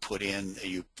and you put in,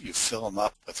 you fill them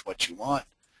up with what you want,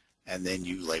 and then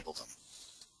you label them.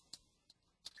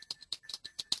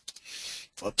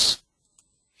 Whoops.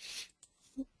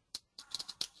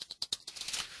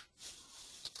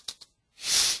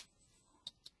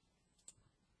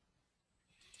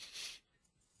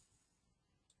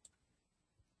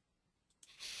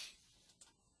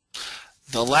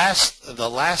 The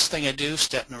last thing I do,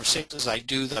 step number 6, is I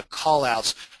do the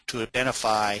callouts to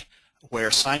identify where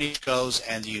signage goes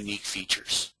and the unique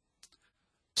features.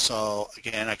 So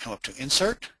again, I come up to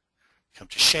Insert, come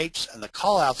to Shapes, and the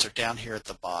callouts are down here at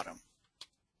the bottom.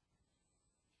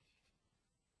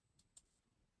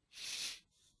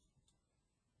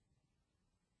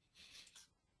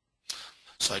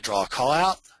 So I draw a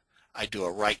callout, I do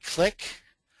a right click,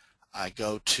 I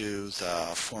go to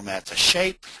the Format the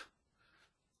Shape,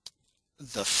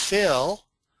 the fill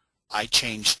I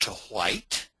change to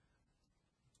white.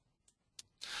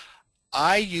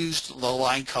 I used the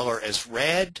line color as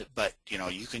red, but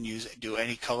you can do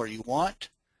any color you want.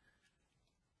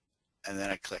 And then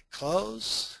I click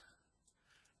close.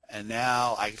 And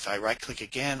now if I right click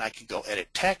again, I can go edit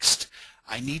text.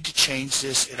 I need to change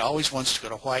this. It always wants to go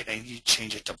to white. I need to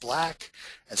change it to black.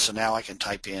 And so now I can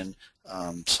type in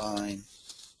sign.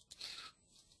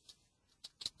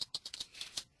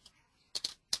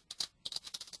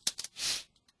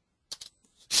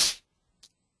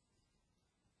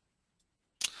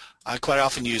 I quite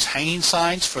often use hanging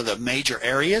signs for the major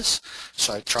areas.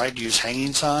 So I tried to use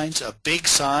hanging signs, a big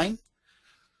sign.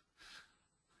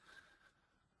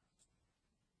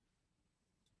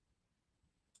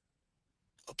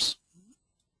 Oops.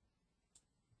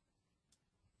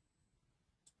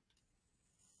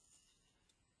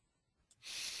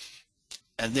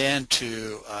 And then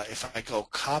to, if I go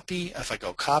copy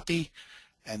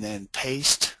and then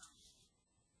paste,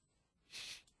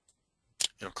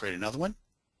 it'll create another one.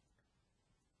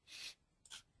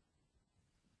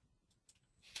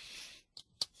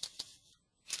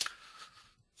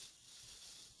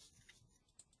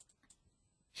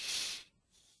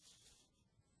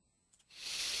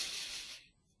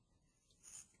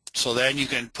 So then you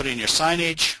can put in your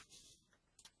signage,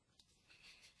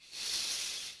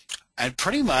 and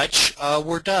pretty much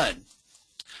we're done.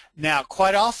 Now,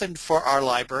 quite often for our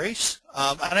libraries,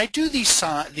 and I do these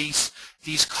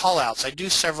call-outs. I do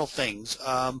several things.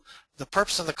 The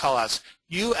purpose of the call-outs,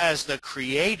 you as the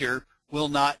creator will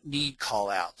not need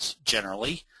call-outs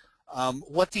generally.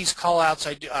 What these call-outs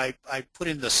I do, I put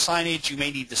in the signage. You may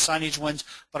need the signage ones,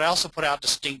 but I also put out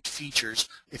distinct features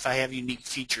if I have unique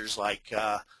features like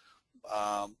the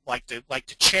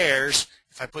chairs.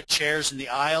 If I put chairs in the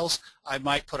aisles, I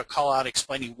might put a call-out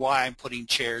explaining why I'm putting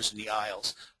chairs in the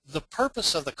aisles. The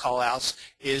purpose of the call-outs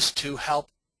is to help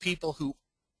people who,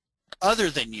 other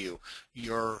than you,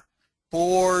 your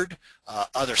board,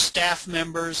 other staff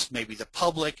members, maybe the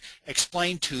public,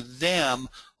 explain to them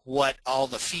what all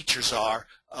the features are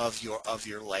of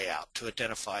your layout, to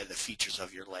identify the features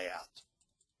of your layout,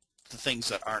 the things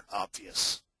that aren't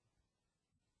obvious.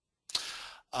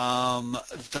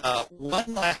 The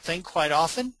one last thing, quite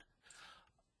often,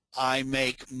 I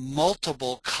make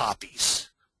multiple copies.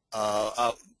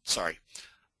 I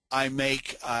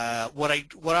make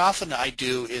what often I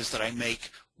do is that I make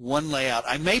one layout.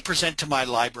 I may present to my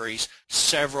libraries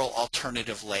several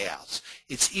alternative layouts.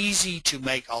 It's easy to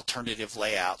make alternative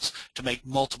layouts, to make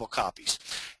multiple copies.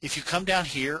 If you come down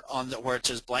here on where it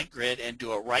says blank grid and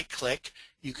do a right click,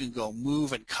 you can go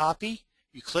move and copy.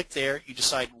 You click there, you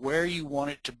decide where you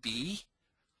want it to be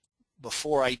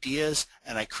before ideas,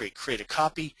 and I create a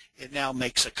copy. It now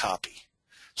makes a copy.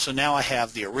 So now I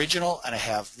have the original, and I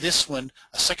have this one,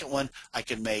 a second one. I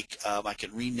can make, I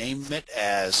can rename it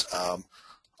as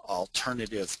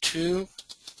alternative 2.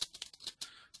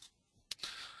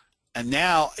 And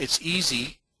now it's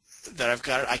easy that I've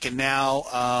got it. I can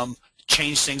now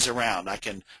change things around. I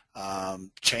can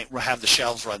have the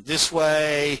shelves run this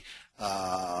way.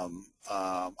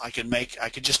 I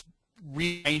could just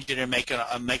rearrange it and make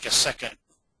a second,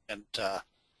 and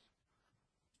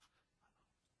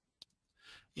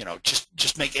you know,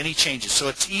 just make any changes. So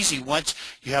it's easy once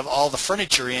you have all the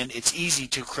furniture in. It's easy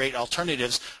to create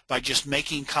alternatives by just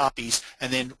making copies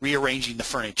and then rearranging the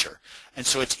furniture. And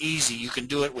so it's easy. You can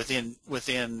do it within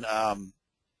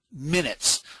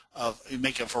minutes of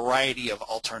make a variety of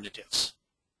alternatives.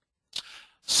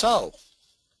 So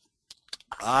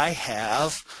I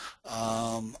have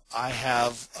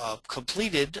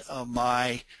completed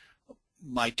my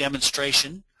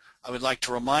demonstration. I would like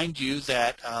to remind you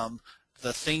that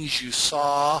the things you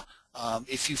saw,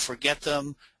 if you forget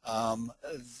them,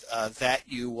 that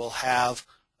you will have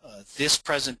this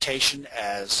presentation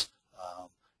as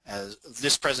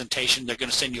this presentation. They're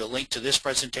going to send you a link to this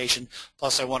presentation.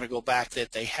 Plus, I want to go back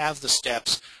that they have the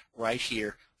steps right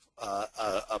here,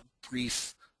 a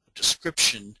brief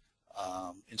description,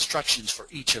 instructions for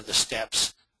each of the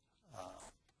steps,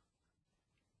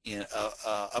 in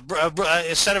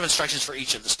a set of instructions for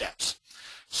each of the steps.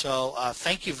 So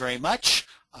thank you very much.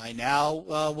 I now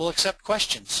will accept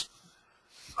questions.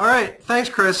 All right, thanks,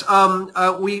 Chris.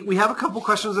 We have a couple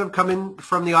questions that have come in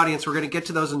from the audience. We're going to get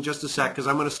to those in just a sec, because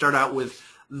I'm going to start out with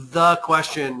the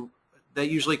question that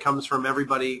usually comes from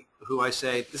everybody who I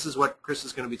say, this is what Chris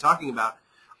is going to be talking about.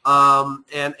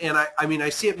 And I mean, I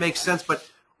see it makes sense, but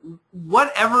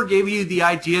whatever gave you the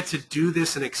idea to do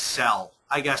this in Excel?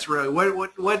 I guess really,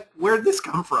 where did this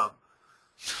come from?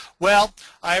 Well,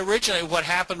 what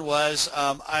happened was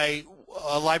a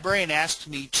librarian asked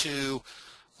me to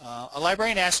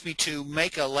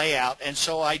make a layout, and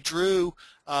so I drew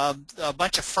a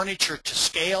bunch of furniture to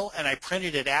scale, and I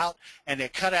printed it out, and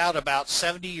it cut out about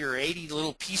 70 or 80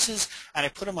 little pieces, and I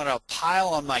put them on a pile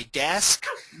on my desk.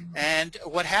 And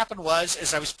what happened was,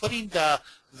 as I was putting the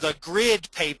grid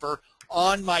paper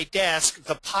on my desk,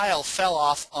 the pile fell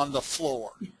off on the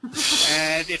floor.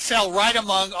 And it fell right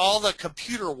among all the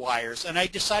computer wires, and I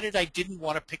decided I didn't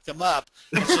want to pick them up.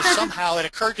 And so somehow it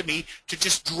occurred to me to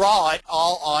just draw it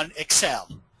all on Excel.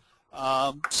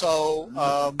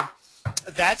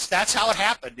 That's how it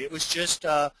happened. It was just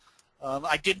I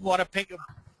didn't want to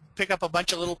pick up a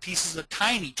bunch of little pieces of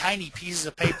tiny pieces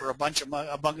of paper,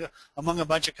 among a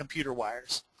bunch of computer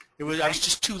wires. I was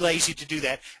just too lazy to do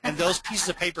that, and those pieces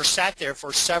of paper sat there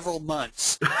for several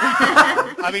months.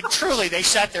 I mean, truly, they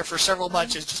sat there for several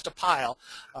months as just a pile,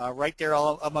 right there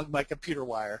all among my computer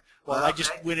wire. Well, I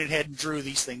just went ahead and drew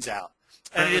these things out.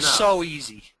 And it is so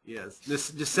easy. Yes,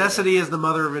 this necessity is the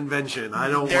mother of invention. I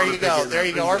don't. There you go. There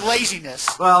you go. Or laziness.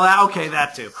 Well, okay,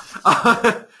 that too.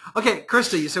 Okay,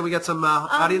 Krista, you said we got some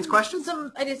audience questions.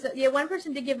 One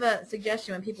person did give a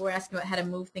suggestion when people were asking about how to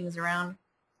move things around.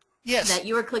 Yes. That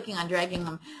you were clicking on dragging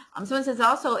them. Someone says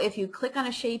also if you click on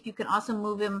a shape, you can also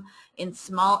move them in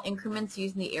small increments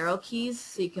using the arrow keys,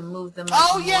 so you can move them.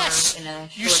 Oh yes,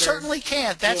 you certainly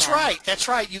can. That's right. That's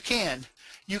right. You can.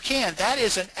 You can. That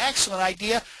is an excellent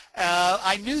idea.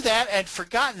 I knew that and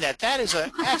forgotten that. That is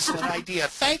an excellent idea.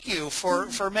 Thank you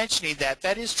for mentioning that.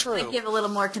 That is true. Like give a little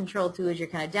more control too as you're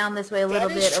kind of down this way a little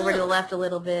bit, over to the left a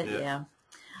little bit. Yeah.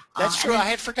 That's true. I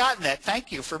had forgotten that.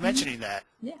 Thank you for mentioning that.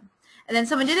 Yeah. And then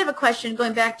someone did have a question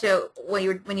going back to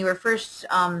when you were first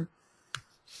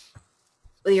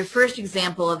with your first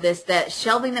example of this, that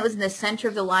shelving that was in the center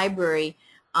of the library.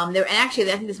 And actually,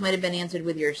 I think this might have been answered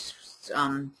with your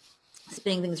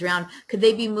spinning things around. Could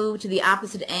they be moved to the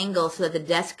opposite angle so that the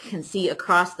desk can see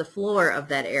across the floor of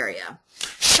that area?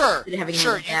 Sure. Sure.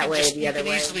 You can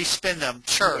easily spin them.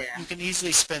 Sure. Yeah. You can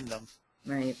easily spin them.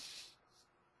 Right.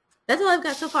 That's all I've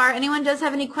got so far. Anyone does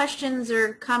have any questions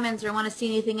or comments or want to see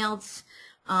anything else,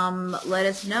 let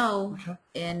us know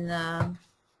in the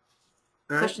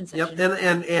question section. Yep.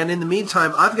 And in the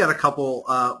meantime, I've got a couple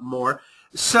more.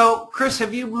 So, Chris,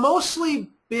 have you mostly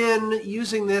been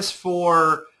using this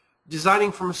for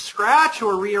designing from scratch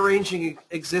or rearranging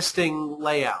existing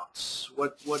layouts?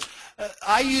 What?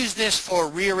 I use this for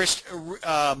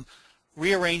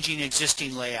rearranging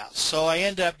existing layouts. So I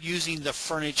end up using the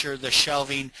furniture, the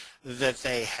shelving that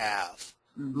they have.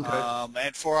 Okay.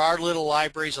 And for our little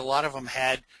libraries, a lot of them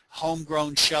had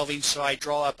homegrown shelving, so I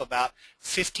draw up about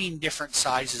 15 different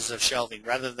sizes of shelving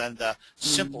rather than the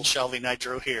simple shelving I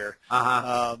drew here.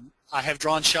 I have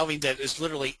drawn shelving that is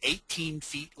literally 18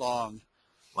 feet long.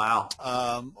 Wow.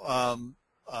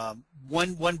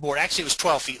 One board, actually it was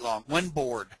 12 feet long, one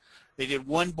board. They did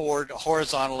one board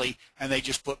horizontally, and they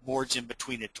just put boards in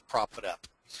between it to prop it up.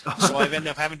 So I've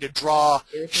ended up having to draw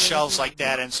shelves like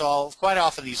that, and so quite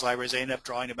often these libraries, I end up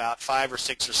drawing about 5 or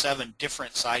 6 or 7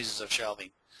 different sizes of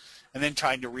shelving, and then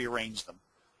trying to rearrange them.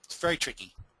 It's very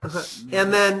tricky.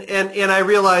 And then, and I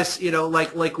realize, you know,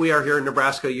 like we are here in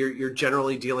Nebraska, you're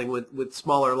generally dealing with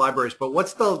smaller libraries. But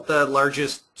what's the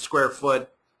largest square foot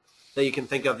that you can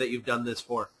think of that you've done this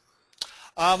for?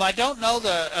 I don't know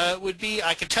it would be,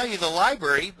 I can tell you the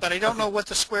library, but I don't know what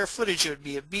the square footage would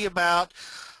be. It'd be about,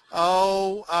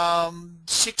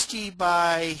 60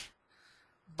 by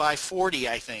 40,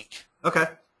 I think. Okay.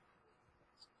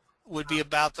 Would be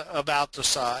about the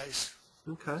size.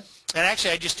 Okay. And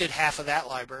actually, I just did half of that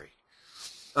library.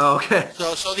 Oh, okay.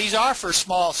 So these are for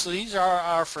small. So these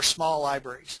are for small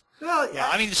libraries. Well, yeah.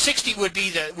 I mean, 60 would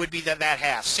be that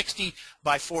half. 60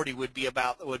 by 40 would be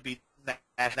the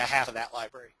half of that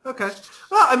library. Okay.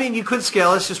 Well, I mean, you could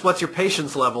scale. It's just what's your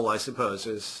patience level, I suppose.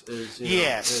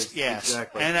 Yes.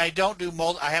 Exactly. And I don't do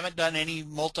I haven't done any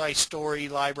multi-story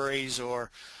libraries or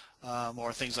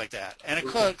things like that. And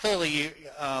clearly,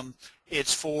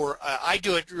 it's for I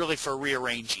do it really for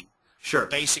rearranging. Sure.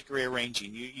 Basic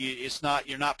rearranging.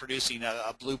 You're not producing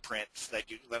a blueprint that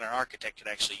an architect can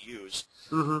actually use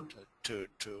to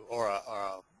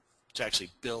actually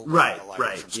build a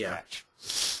library from scratch.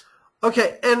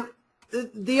 Okay, and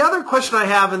the other question I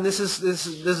have, and this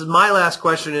is my last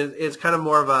question, is kind of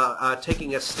more of a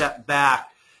taking a step back.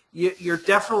 You're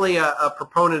definitely a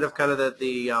proponent of kind of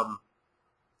the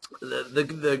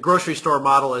grocery store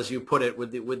model, as you put it,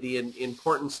 with the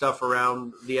important stuff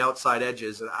around the outside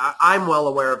edges, and I'm well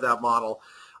aware of that model.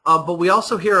 But we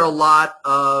also hear a lot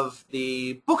of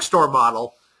the bookstore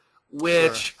model,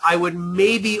 which I would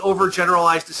maybe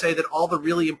overgeneralize to say that all the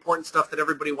really important stuff that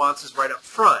everybody wants is right up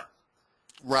front.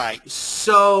 Right.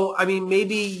 So, I mean,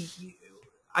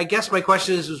 I guess my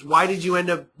question is why do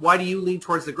you lean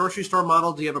towards the grocery store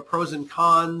model? Do you have a pros and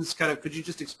cons? Could you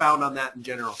just expound on that in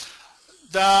general?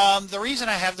 The reason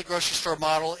I have the grocery store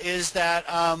model is that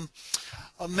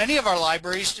many of our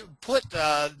libraries put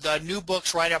the new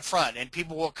books right up front, and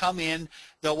people will come in,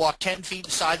 they'll walk 10 feet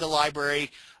inside the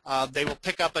library, they will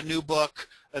pick up a new book,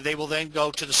 they will then go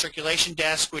to the circulation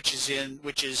desk, which is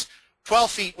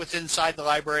 12 feet inside the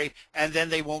library, and then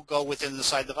they won't go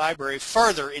inside the library,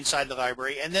 further inside the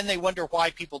library, and then they wonder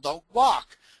why people don't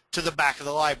walk to the back of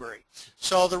the library.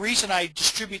 So the reason I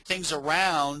distribute things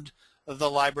around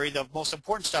the library, the most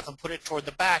important stuff, and put it toward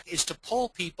the back, is to pull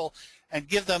people and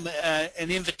give them an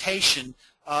invitation,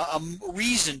 a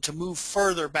reason to move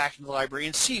further back into the library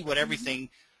and see what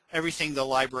everything the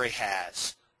library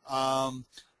has.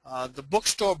 The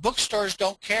bookstores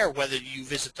don't care whether you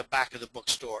visit the back of the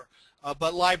bookstore,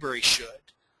 but libraries should.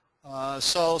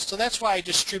 So that's why I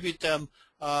distribute them.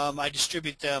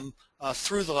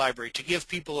 Through the library to give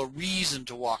people a reason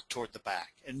to walk toward the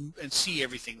back and see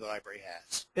everything the library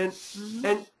has. And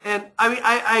I mean,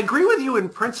 I agree with you in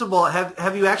principle.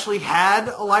 Have you actually had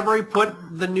a library put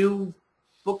the new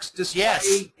books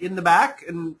display in the back?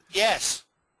 And yes.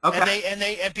 Okay.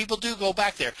 And people do go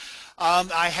back there.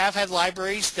 I have had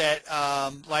libraries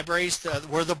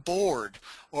where the board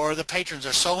or the patrons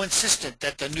are so insistent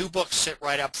that the new books sit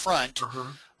right up front.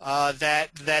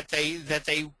 That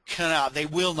they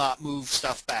will not move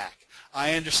stuff back.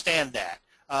 I understand that,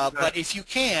 but if you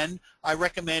can, I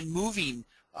recommend moving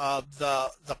the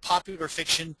popular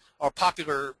fiction or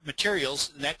popular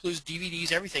materials, and that includes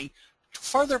DVDs, everything,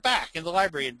 further back in the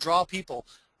library and draw people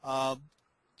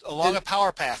along a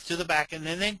power path to the back, and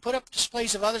then put up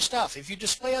displays of other stuff. If you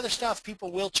display other stuff,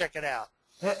 people will check it out.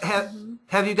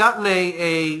 Have you gotten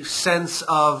a sense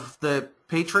of the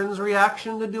patrons'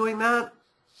 reaction to doing that?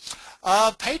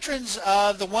 Patrons,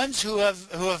 the ones who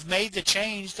have made the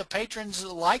change, the patrons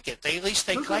like it. At least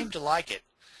they claim to like it.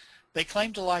 They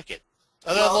claim to like it.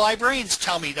 The librarians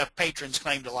tell me the patrons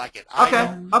claim to like it. Okay,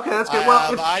 that's good.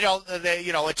 Well, I don't.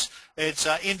 It's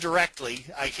indirectly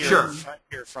I hear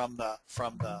from the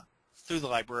through the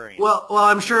librarian. Well,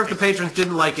 I'm sure if the patrons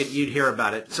didn't like it, you'd hear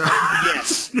about it. So.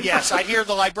 Yes, I hear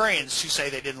the librarians who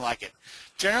say they didn't like it.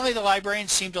 Generally, the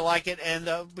librarians seem to like it, and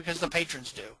because the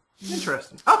patrons do.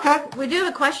 Interesting. Okay. We do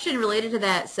have a question related to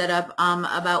that setup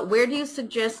about where do you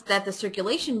suggest that the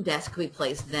circulation desk be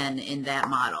placed then in that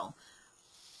model?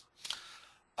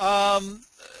 The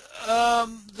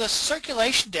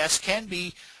circulation desk can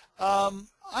be. I'm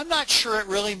not sure it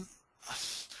really.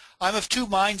 I'm of two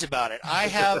minds about it.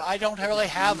 I don't really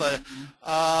have a.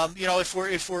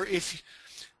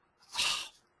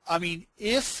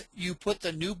 If you put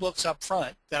the new books up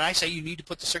front, then I say you need to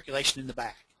put the circulation in the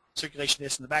back. Circulation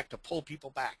is in the back to pull people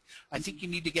back. I think you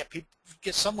need to get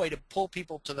some way to pull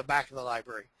people to the back of the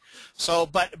library. So,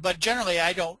 but generally,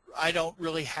 I don't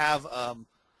really have an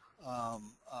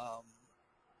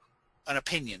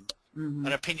opinion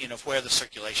of where the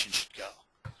circulation should go.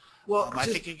 Well, I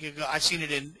think I've seen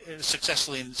it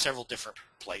successfully in several different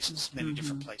places, many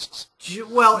different places.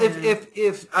 Well,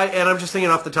 if I'm just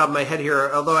thinking off the top of my head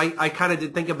here, although I kind of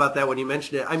did think about that when you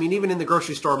mentioned it. I mean, even in the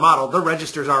grocery store model, the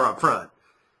registers are up front.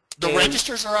 The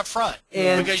registers are up front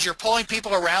because you're pulling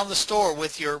people around the store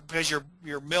with your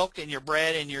milk and your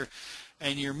bread and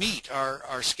your meat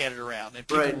are scattered around, and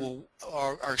people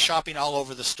are shopping all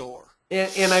over the store.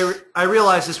 And I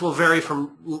realize this will vary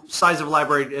from size of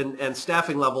library and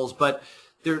staffing levels, but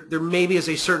there maybe is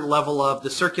a certain level of the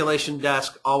circulation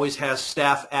desk always has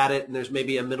staff at it, and there's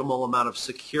maybe a minimal amount of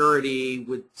security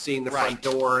with seeing the front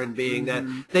door and being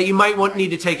that you might need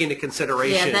to take into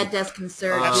consideration. Yeah, that desk can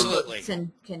serve absolutely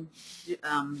can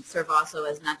serve also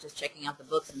as not just checking out the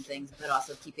books and things, but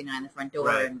also keeping an eye on the front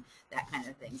door and that kind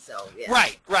of thing. So yeah.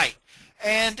 Right,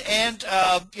 and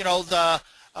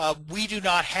we do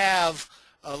not have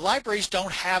libraries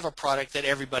don't have a product that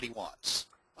everybody wants.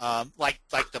 Like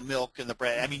the milk and the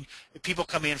bread. I mean, if people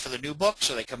come in for the new books,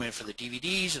 or they come in for the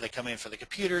DVDs, or they come in for the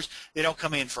computers. They don't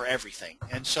come in for everything,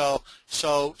 and so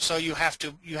you have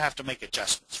to make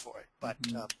adjustments for it. But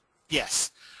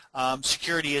yes,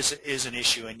 security is an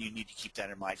issue, and you need to keep that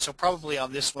in mind. So probably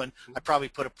on this one, I probably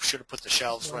should have put the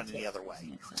shelves running the other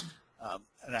way,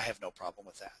 and I have no problem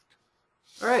with that.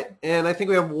 All right, and I think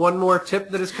we have one more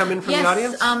tip that has come in from the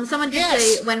audience. Someone did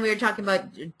say when we were talking about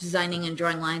designing and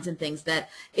drawing lines and things that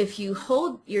if you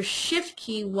hold your shift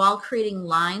key while creating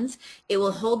lines, it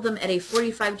will hold them at a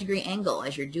 45-degree angle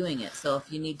as you're doing it. So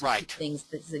if you need to keep things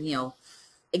that's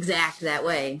exact that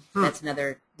way, that's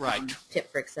another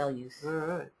tip for Excel use. All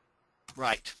right.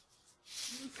 Right.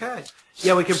 Okay.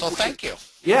 Yeah, we can. So thank you.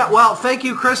 Yeah. Well, thank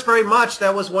you, Chris, very much.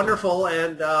 That was wonderful,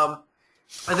 and I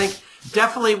think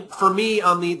definitely for me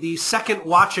on the second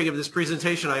watching of this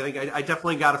presentation, I think I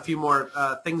definitely got a few more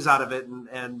things out of it,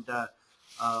 and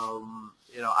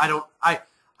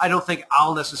I don't think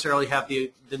I'll necessarily have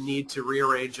the need to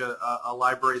rearrange a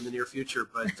library in the near future,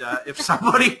 but if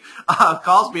somebody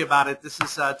calls me about it, this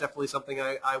is definitely something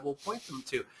I will point them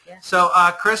to. Yeah. So,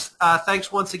 Chris,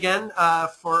 thanks once again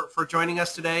for joining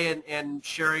us today and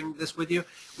sharing this with you.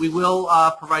 We will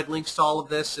provide links to all of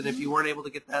this, and if you weren't able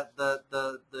to get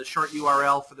the short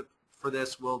URL for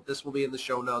this will be in the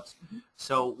show notes.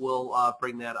 So we'll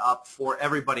bring that up for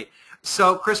everybody.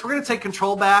 So, Chris, we're going to take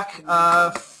control back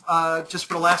just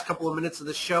for the last couple of minutes of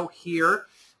the show here,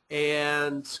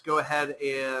 and go ahead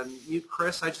and mute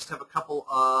Chris. I just have a couple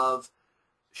of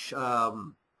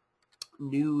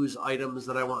news items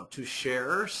that I want to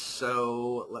share.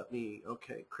 So let me,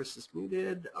 okay, Chris is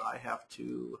muted. I have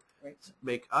to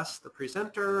make us the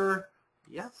presenter.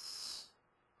 Yes.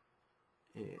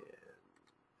 And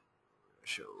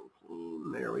show,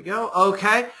 there we go.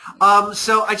 Okay.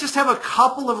 So I just have a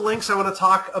couple of links I want to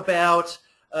talk about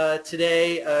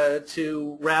today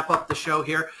to wrap up the show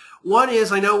here. One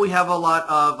is, I know we have a lot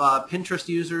of Pinterest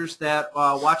users that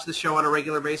watch the show on a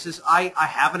regular basis. I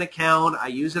have an account. I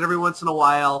use it every once in a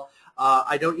while.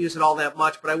 I don't use it all that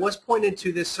much, but I was pointed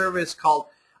to this service called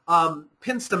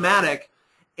Pinstamatic,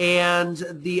 and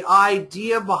the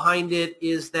idea behind it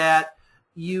is that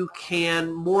you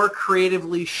can more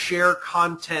creatively share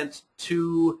content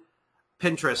to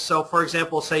Pinterest. So, for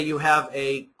example, say you have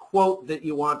a quote that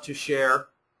you want to share.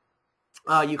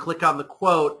 You click on the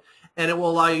quote, and it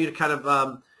will allow you to kind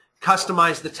of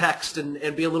customize the text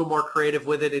and be a little more creative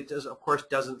with it. It does, of course,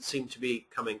 doesn't seem to be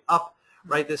coming up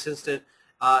right this instant.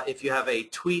 If you have a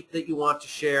tweet that you want to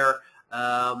share,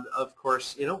 of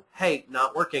course, you know, hey,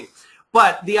 not working.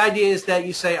 But the idea is that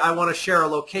you say, I want to share a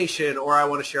location, or I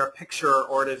want to share a picture,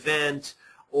 or an event,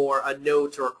 or a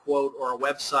note, or a quote, or a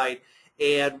website,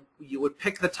 and you would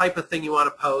pick the type of thing you want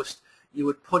to post. You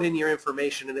would put in your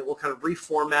information, and it will kind of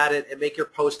reformat it and make your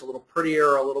post a little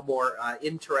prettier, a little more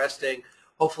interesting,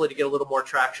 hopefully to get a little more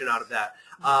traction out of that.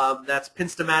 That's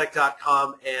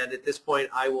pinstamatic.com, and at this point,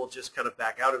 I will just kind of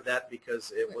back out of that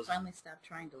because it was finally stopped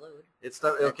trying to load.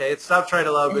 Okay, it stopped trying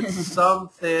to load, but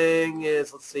something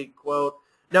is, let's see, quote.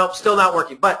 Nope, still not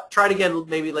working, but try it again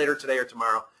maybe later today or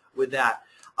tomorrow with that.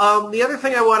 The other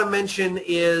thing I want to mention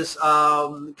is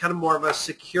kind of more of a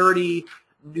security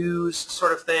news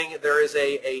sort of thing. There is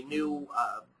a new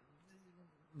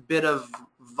bit of,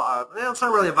 well, it's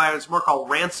not really a virus, it's more called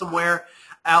ransomware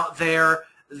out there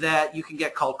that you can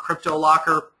get called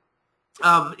CryptoLocker.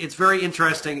 It's very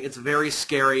interesting. It's very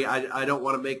scary. I don't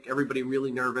want to make everybody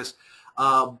really nervous.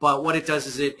 But what it does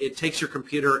is it takes your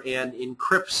computer and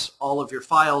encrypts all of your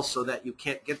files so that you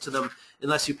can't get to them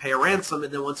unless you pay a ransom,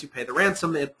 and then once you pay the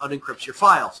ransom, it unencrypts your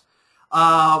files.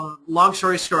 Long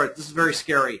story short, this is very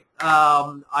scary.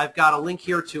 I've got a link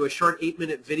here to a short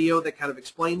 8-minute video that kind of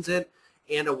explains it,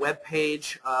 and a web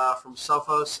page from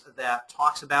Sauers that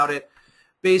talks about it.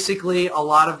 Basically, a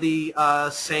lot of the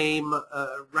same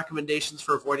recommendations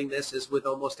for avoiding this is with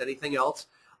almost anything else.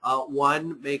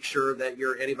 One, make sure that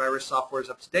your antivirus software is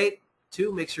up to date.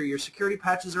 2, make sure your security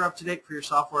patches are up to date for your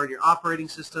software and your operating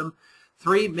system.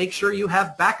 3, make sure you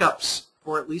have backups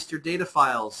for at least your data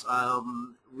files.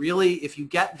 Really, if you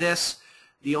get this,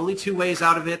 the only 2 ways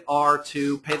out of it are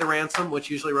to pay the ransom, which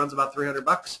usually runs about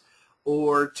 $300,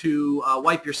 or to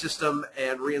wipe your system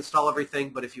and reinstall everything.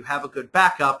 But if you have a good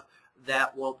backup,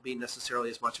 that won't be necessarily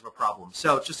as much of a problem.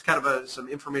 So just kind of some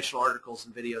informational articles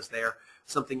and videos there,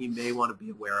 something you may want to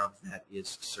be aware of that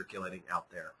is circulating out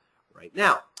there right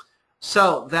now.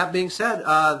 So that being said,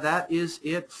 that is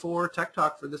it for Tech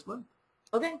Talk for this month.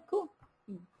 Okay, cool.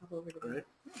 All right.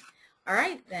 All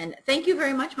right, then. Thank you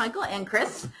very much, Michael and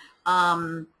Chris,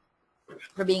 for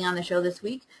being on the show this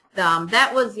week.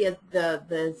 That was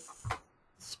the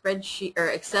spreadsheet or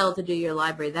Excel to do your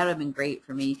library. That would have been great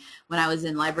for me. When I was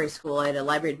in library school, I had a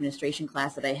library administration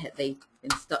class that they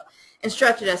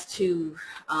instructed us to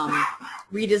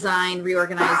redesign,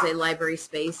 reorganize a library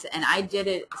space, and I did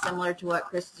it similar to what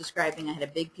Chris was describing. I had a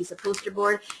big piece of poster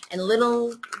board and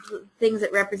little things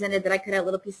that represented that I could have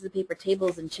little pieces of paper,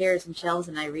 tables and chairs and shelves,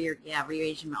 and I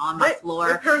rearranged them on my floor.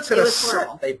 My parents had a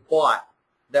set they bought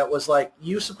that was like,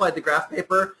 you supplied the graph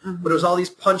paper, but it was all these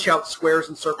punch-out squares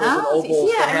and circles and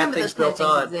ovals that had things built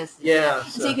on. Yeah.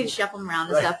 So you could shuffle them around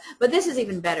and stuff. But this is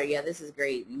even better. Yeah, this is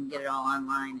great. You can get it all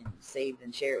online and saved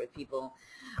and share it with people.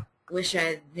 Wish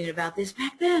I knew about this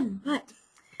back then. But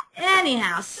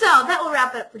anyhow, so that will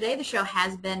wrap it up for today. The show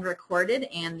has been recorded,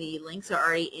 and the links are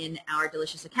already in our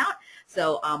Delicious account.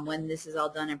 So when this is all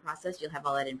done and processed, you'll have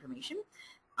all that information.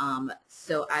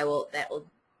 So that will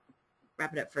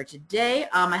wrap it up for today.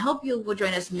 I hope you will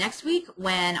join us next week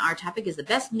when our topic is the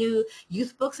best new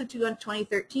youth books of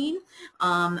 2013.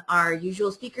 Our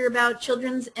usual speaker about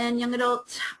children's and young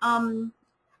adult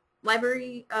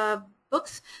library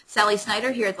books, Sally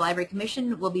Snyder here at the Library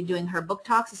Commission, will be doing her book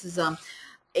talks. This is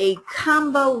a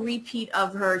combo repeat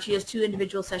of her. She has 2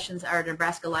 individual sessions at our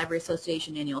Nebraska Library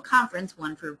Association annual conference,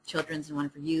 one for children's and one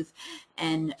for youth,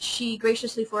 and she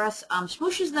graciously for us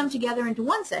smooshes them together into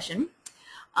one session.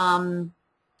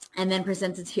 And then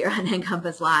presents it here on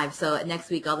NCompass Live. So next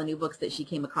week, all the new books that she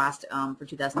came across for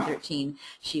 2013,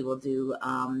 she will do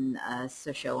a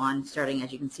show on, starting,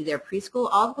 as you can see there, preschool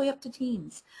all the way up to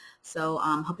teens. So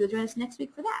hope you'll join us next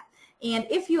week for that. And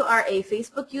if you are a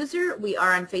Facebook user, we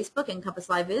are on Facebook, NCompass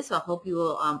Live is, so I hope you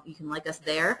will you can like us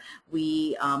there.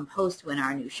 We post when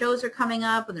our new shows are coming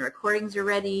up, when the recordings are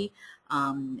ready,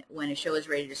 when a show is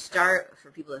ready to start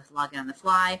for people to log in on the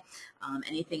fly,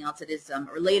 anything else that is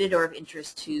related or of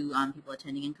interest to people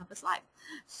attending NCompass Live.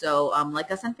 So like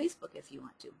us on Facebook if you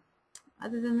want to.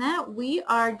 Other than that, we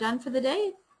are done for the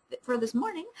day, for this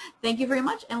morning. Thank you very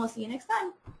much, and we'll see you next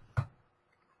time.